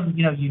are some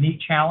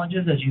unique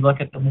challenges as you look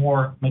at the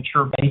more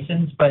mature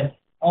basins, but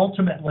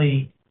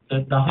ultimately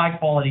the high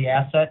quality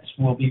assets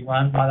will be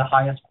run by the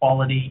highest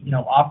quality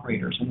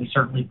operators, and we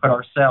certainly put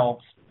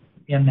ourselves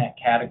in that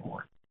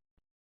category.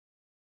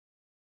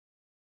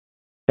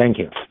 Thank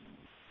you.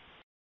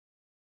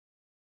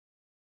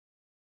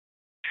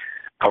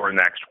 Our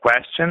next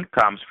question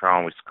comes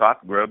from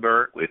Scott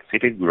Gruber with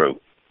Citigroup.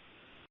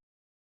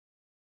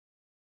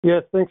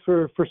 Yes, thanks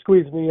for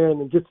squeezing me in.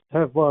 And just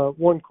have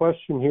one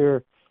question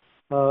here.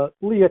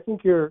 Lee, I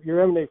think your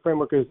M&A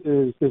framework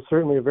is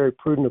certainly a very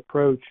prudent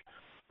approach,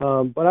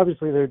 but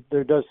obviously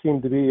there does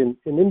seem to be an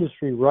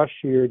industry rush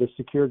here to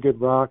secure good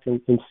rock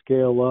and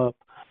scale up.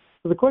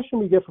 So the question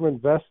we get from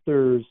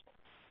investors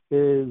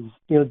is,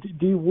 do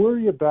you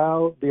worry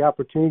about the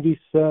opportunity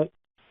set,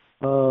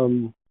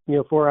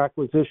 for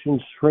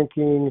acquisitions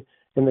shrinking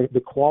and the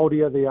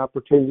quality of the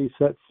opportunity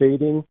set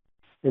fading?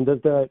 And does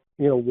that,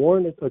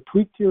 warrant a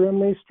tweak to your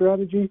M&A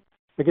strategy?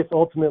 I guess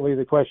ultimately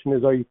the question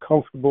is, are you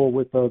comfortable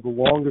with the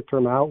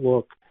longer-term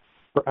outlook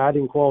for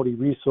adding quality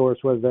resource,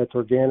 whether that's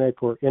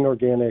organic or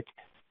inorganic,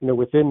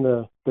 within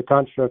the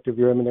construct of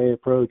your M&A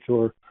approach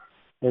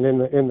and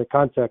in the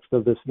context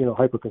of this,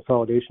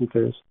 hyper-consolidation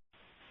phase?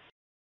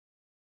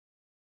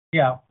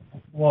 Yeah,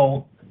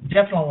 well,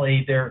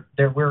 definitely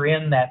we're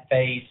in that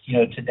phase,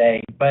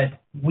 today, but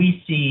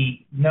we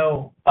see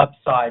no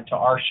upside to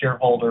our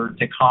shareholder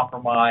to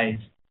compromise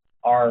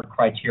our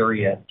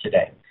criteria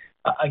today.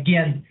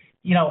 Again,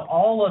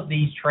 all of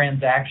these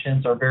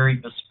transactions are very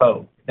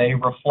bespoke. They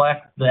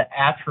reflect the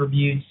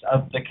attributes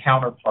of the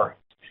counterparties.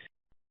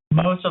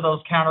 Most of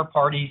those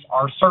counterparties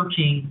are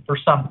searching for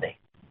something.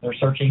 They're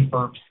searching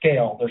for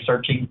scale. They're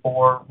searching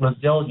for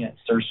resilience.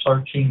 They're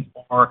searching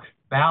for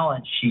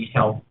balance sheet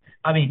health.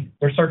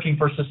 They're searching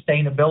for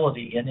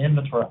sustainability in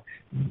inventory.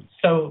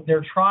 So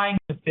they're trying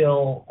to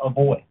fill a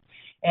void.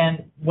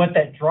 And what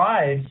that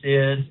drives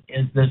is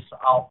this,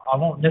 I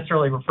won't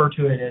necessarily refer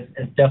to it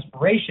as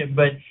desperation,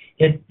 but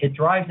it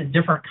drives a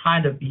different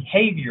kind of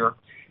behavior.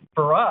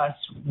 For us,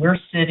 we're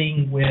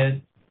sitting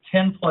with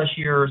 10-plus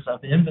years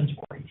of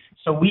inventory.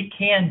 So we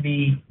can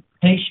be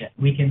patient.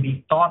 We can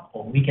be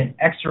thoughtful. We can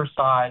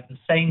exercise the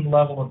same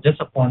level of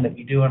discipline that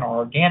we do in our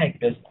organic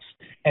business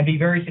and be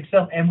very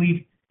successful. And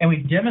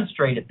we've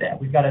demonstrated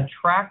that. We've got a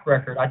track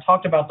record. I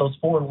talked about those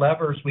 4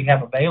 levers we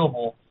have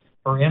available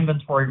for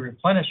inventory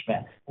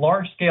replenishment.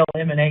 Large-scale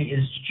M&A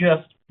is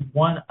just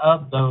one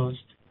of those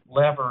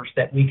levers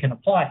that we can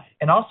apply.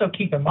 And also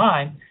keep in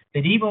mind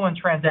that even when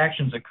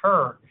transactions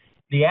occur,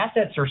 the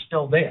assets are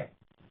still there.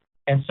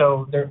 And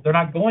so they're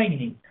not going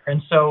anywhere.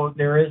 And so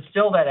there is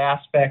still that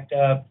aspect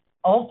of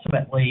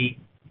ultimately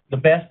the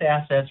best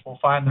assets will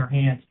find their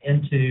hands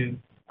into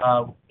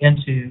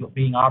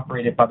being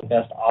operated by the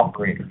best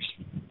operators.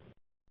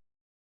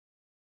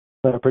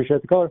 I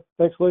appreciate the color.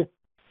 Thanks, Lee.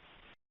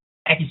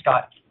 Thank you,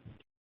 Scott.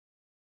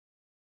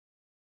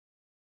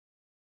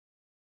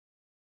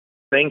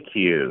 Thank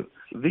you.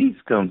 This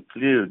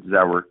concludes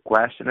our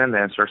question and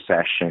answer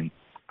session.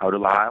 I would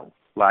now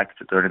like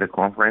to turn the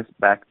conference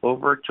back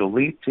over to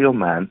Lee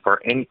Tillman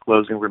for any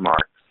closing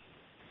remarks.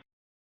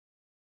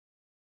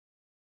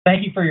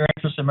 Thank you for your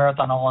interest in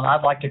Marathon Oil, and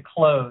I'd like to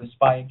close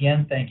by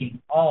again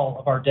thanking all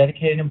of our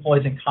dedicated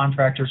employees and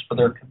contractors for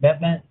their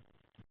commitment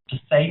to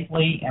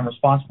safely and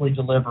responsibly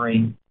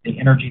delivering the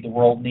energy the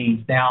world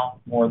needs now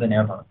more than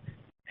ever.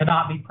 Could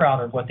not be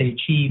prouder of what they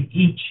achieve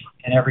each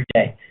and every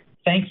day.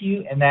 Thank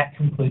you, and that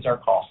concludes our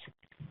call.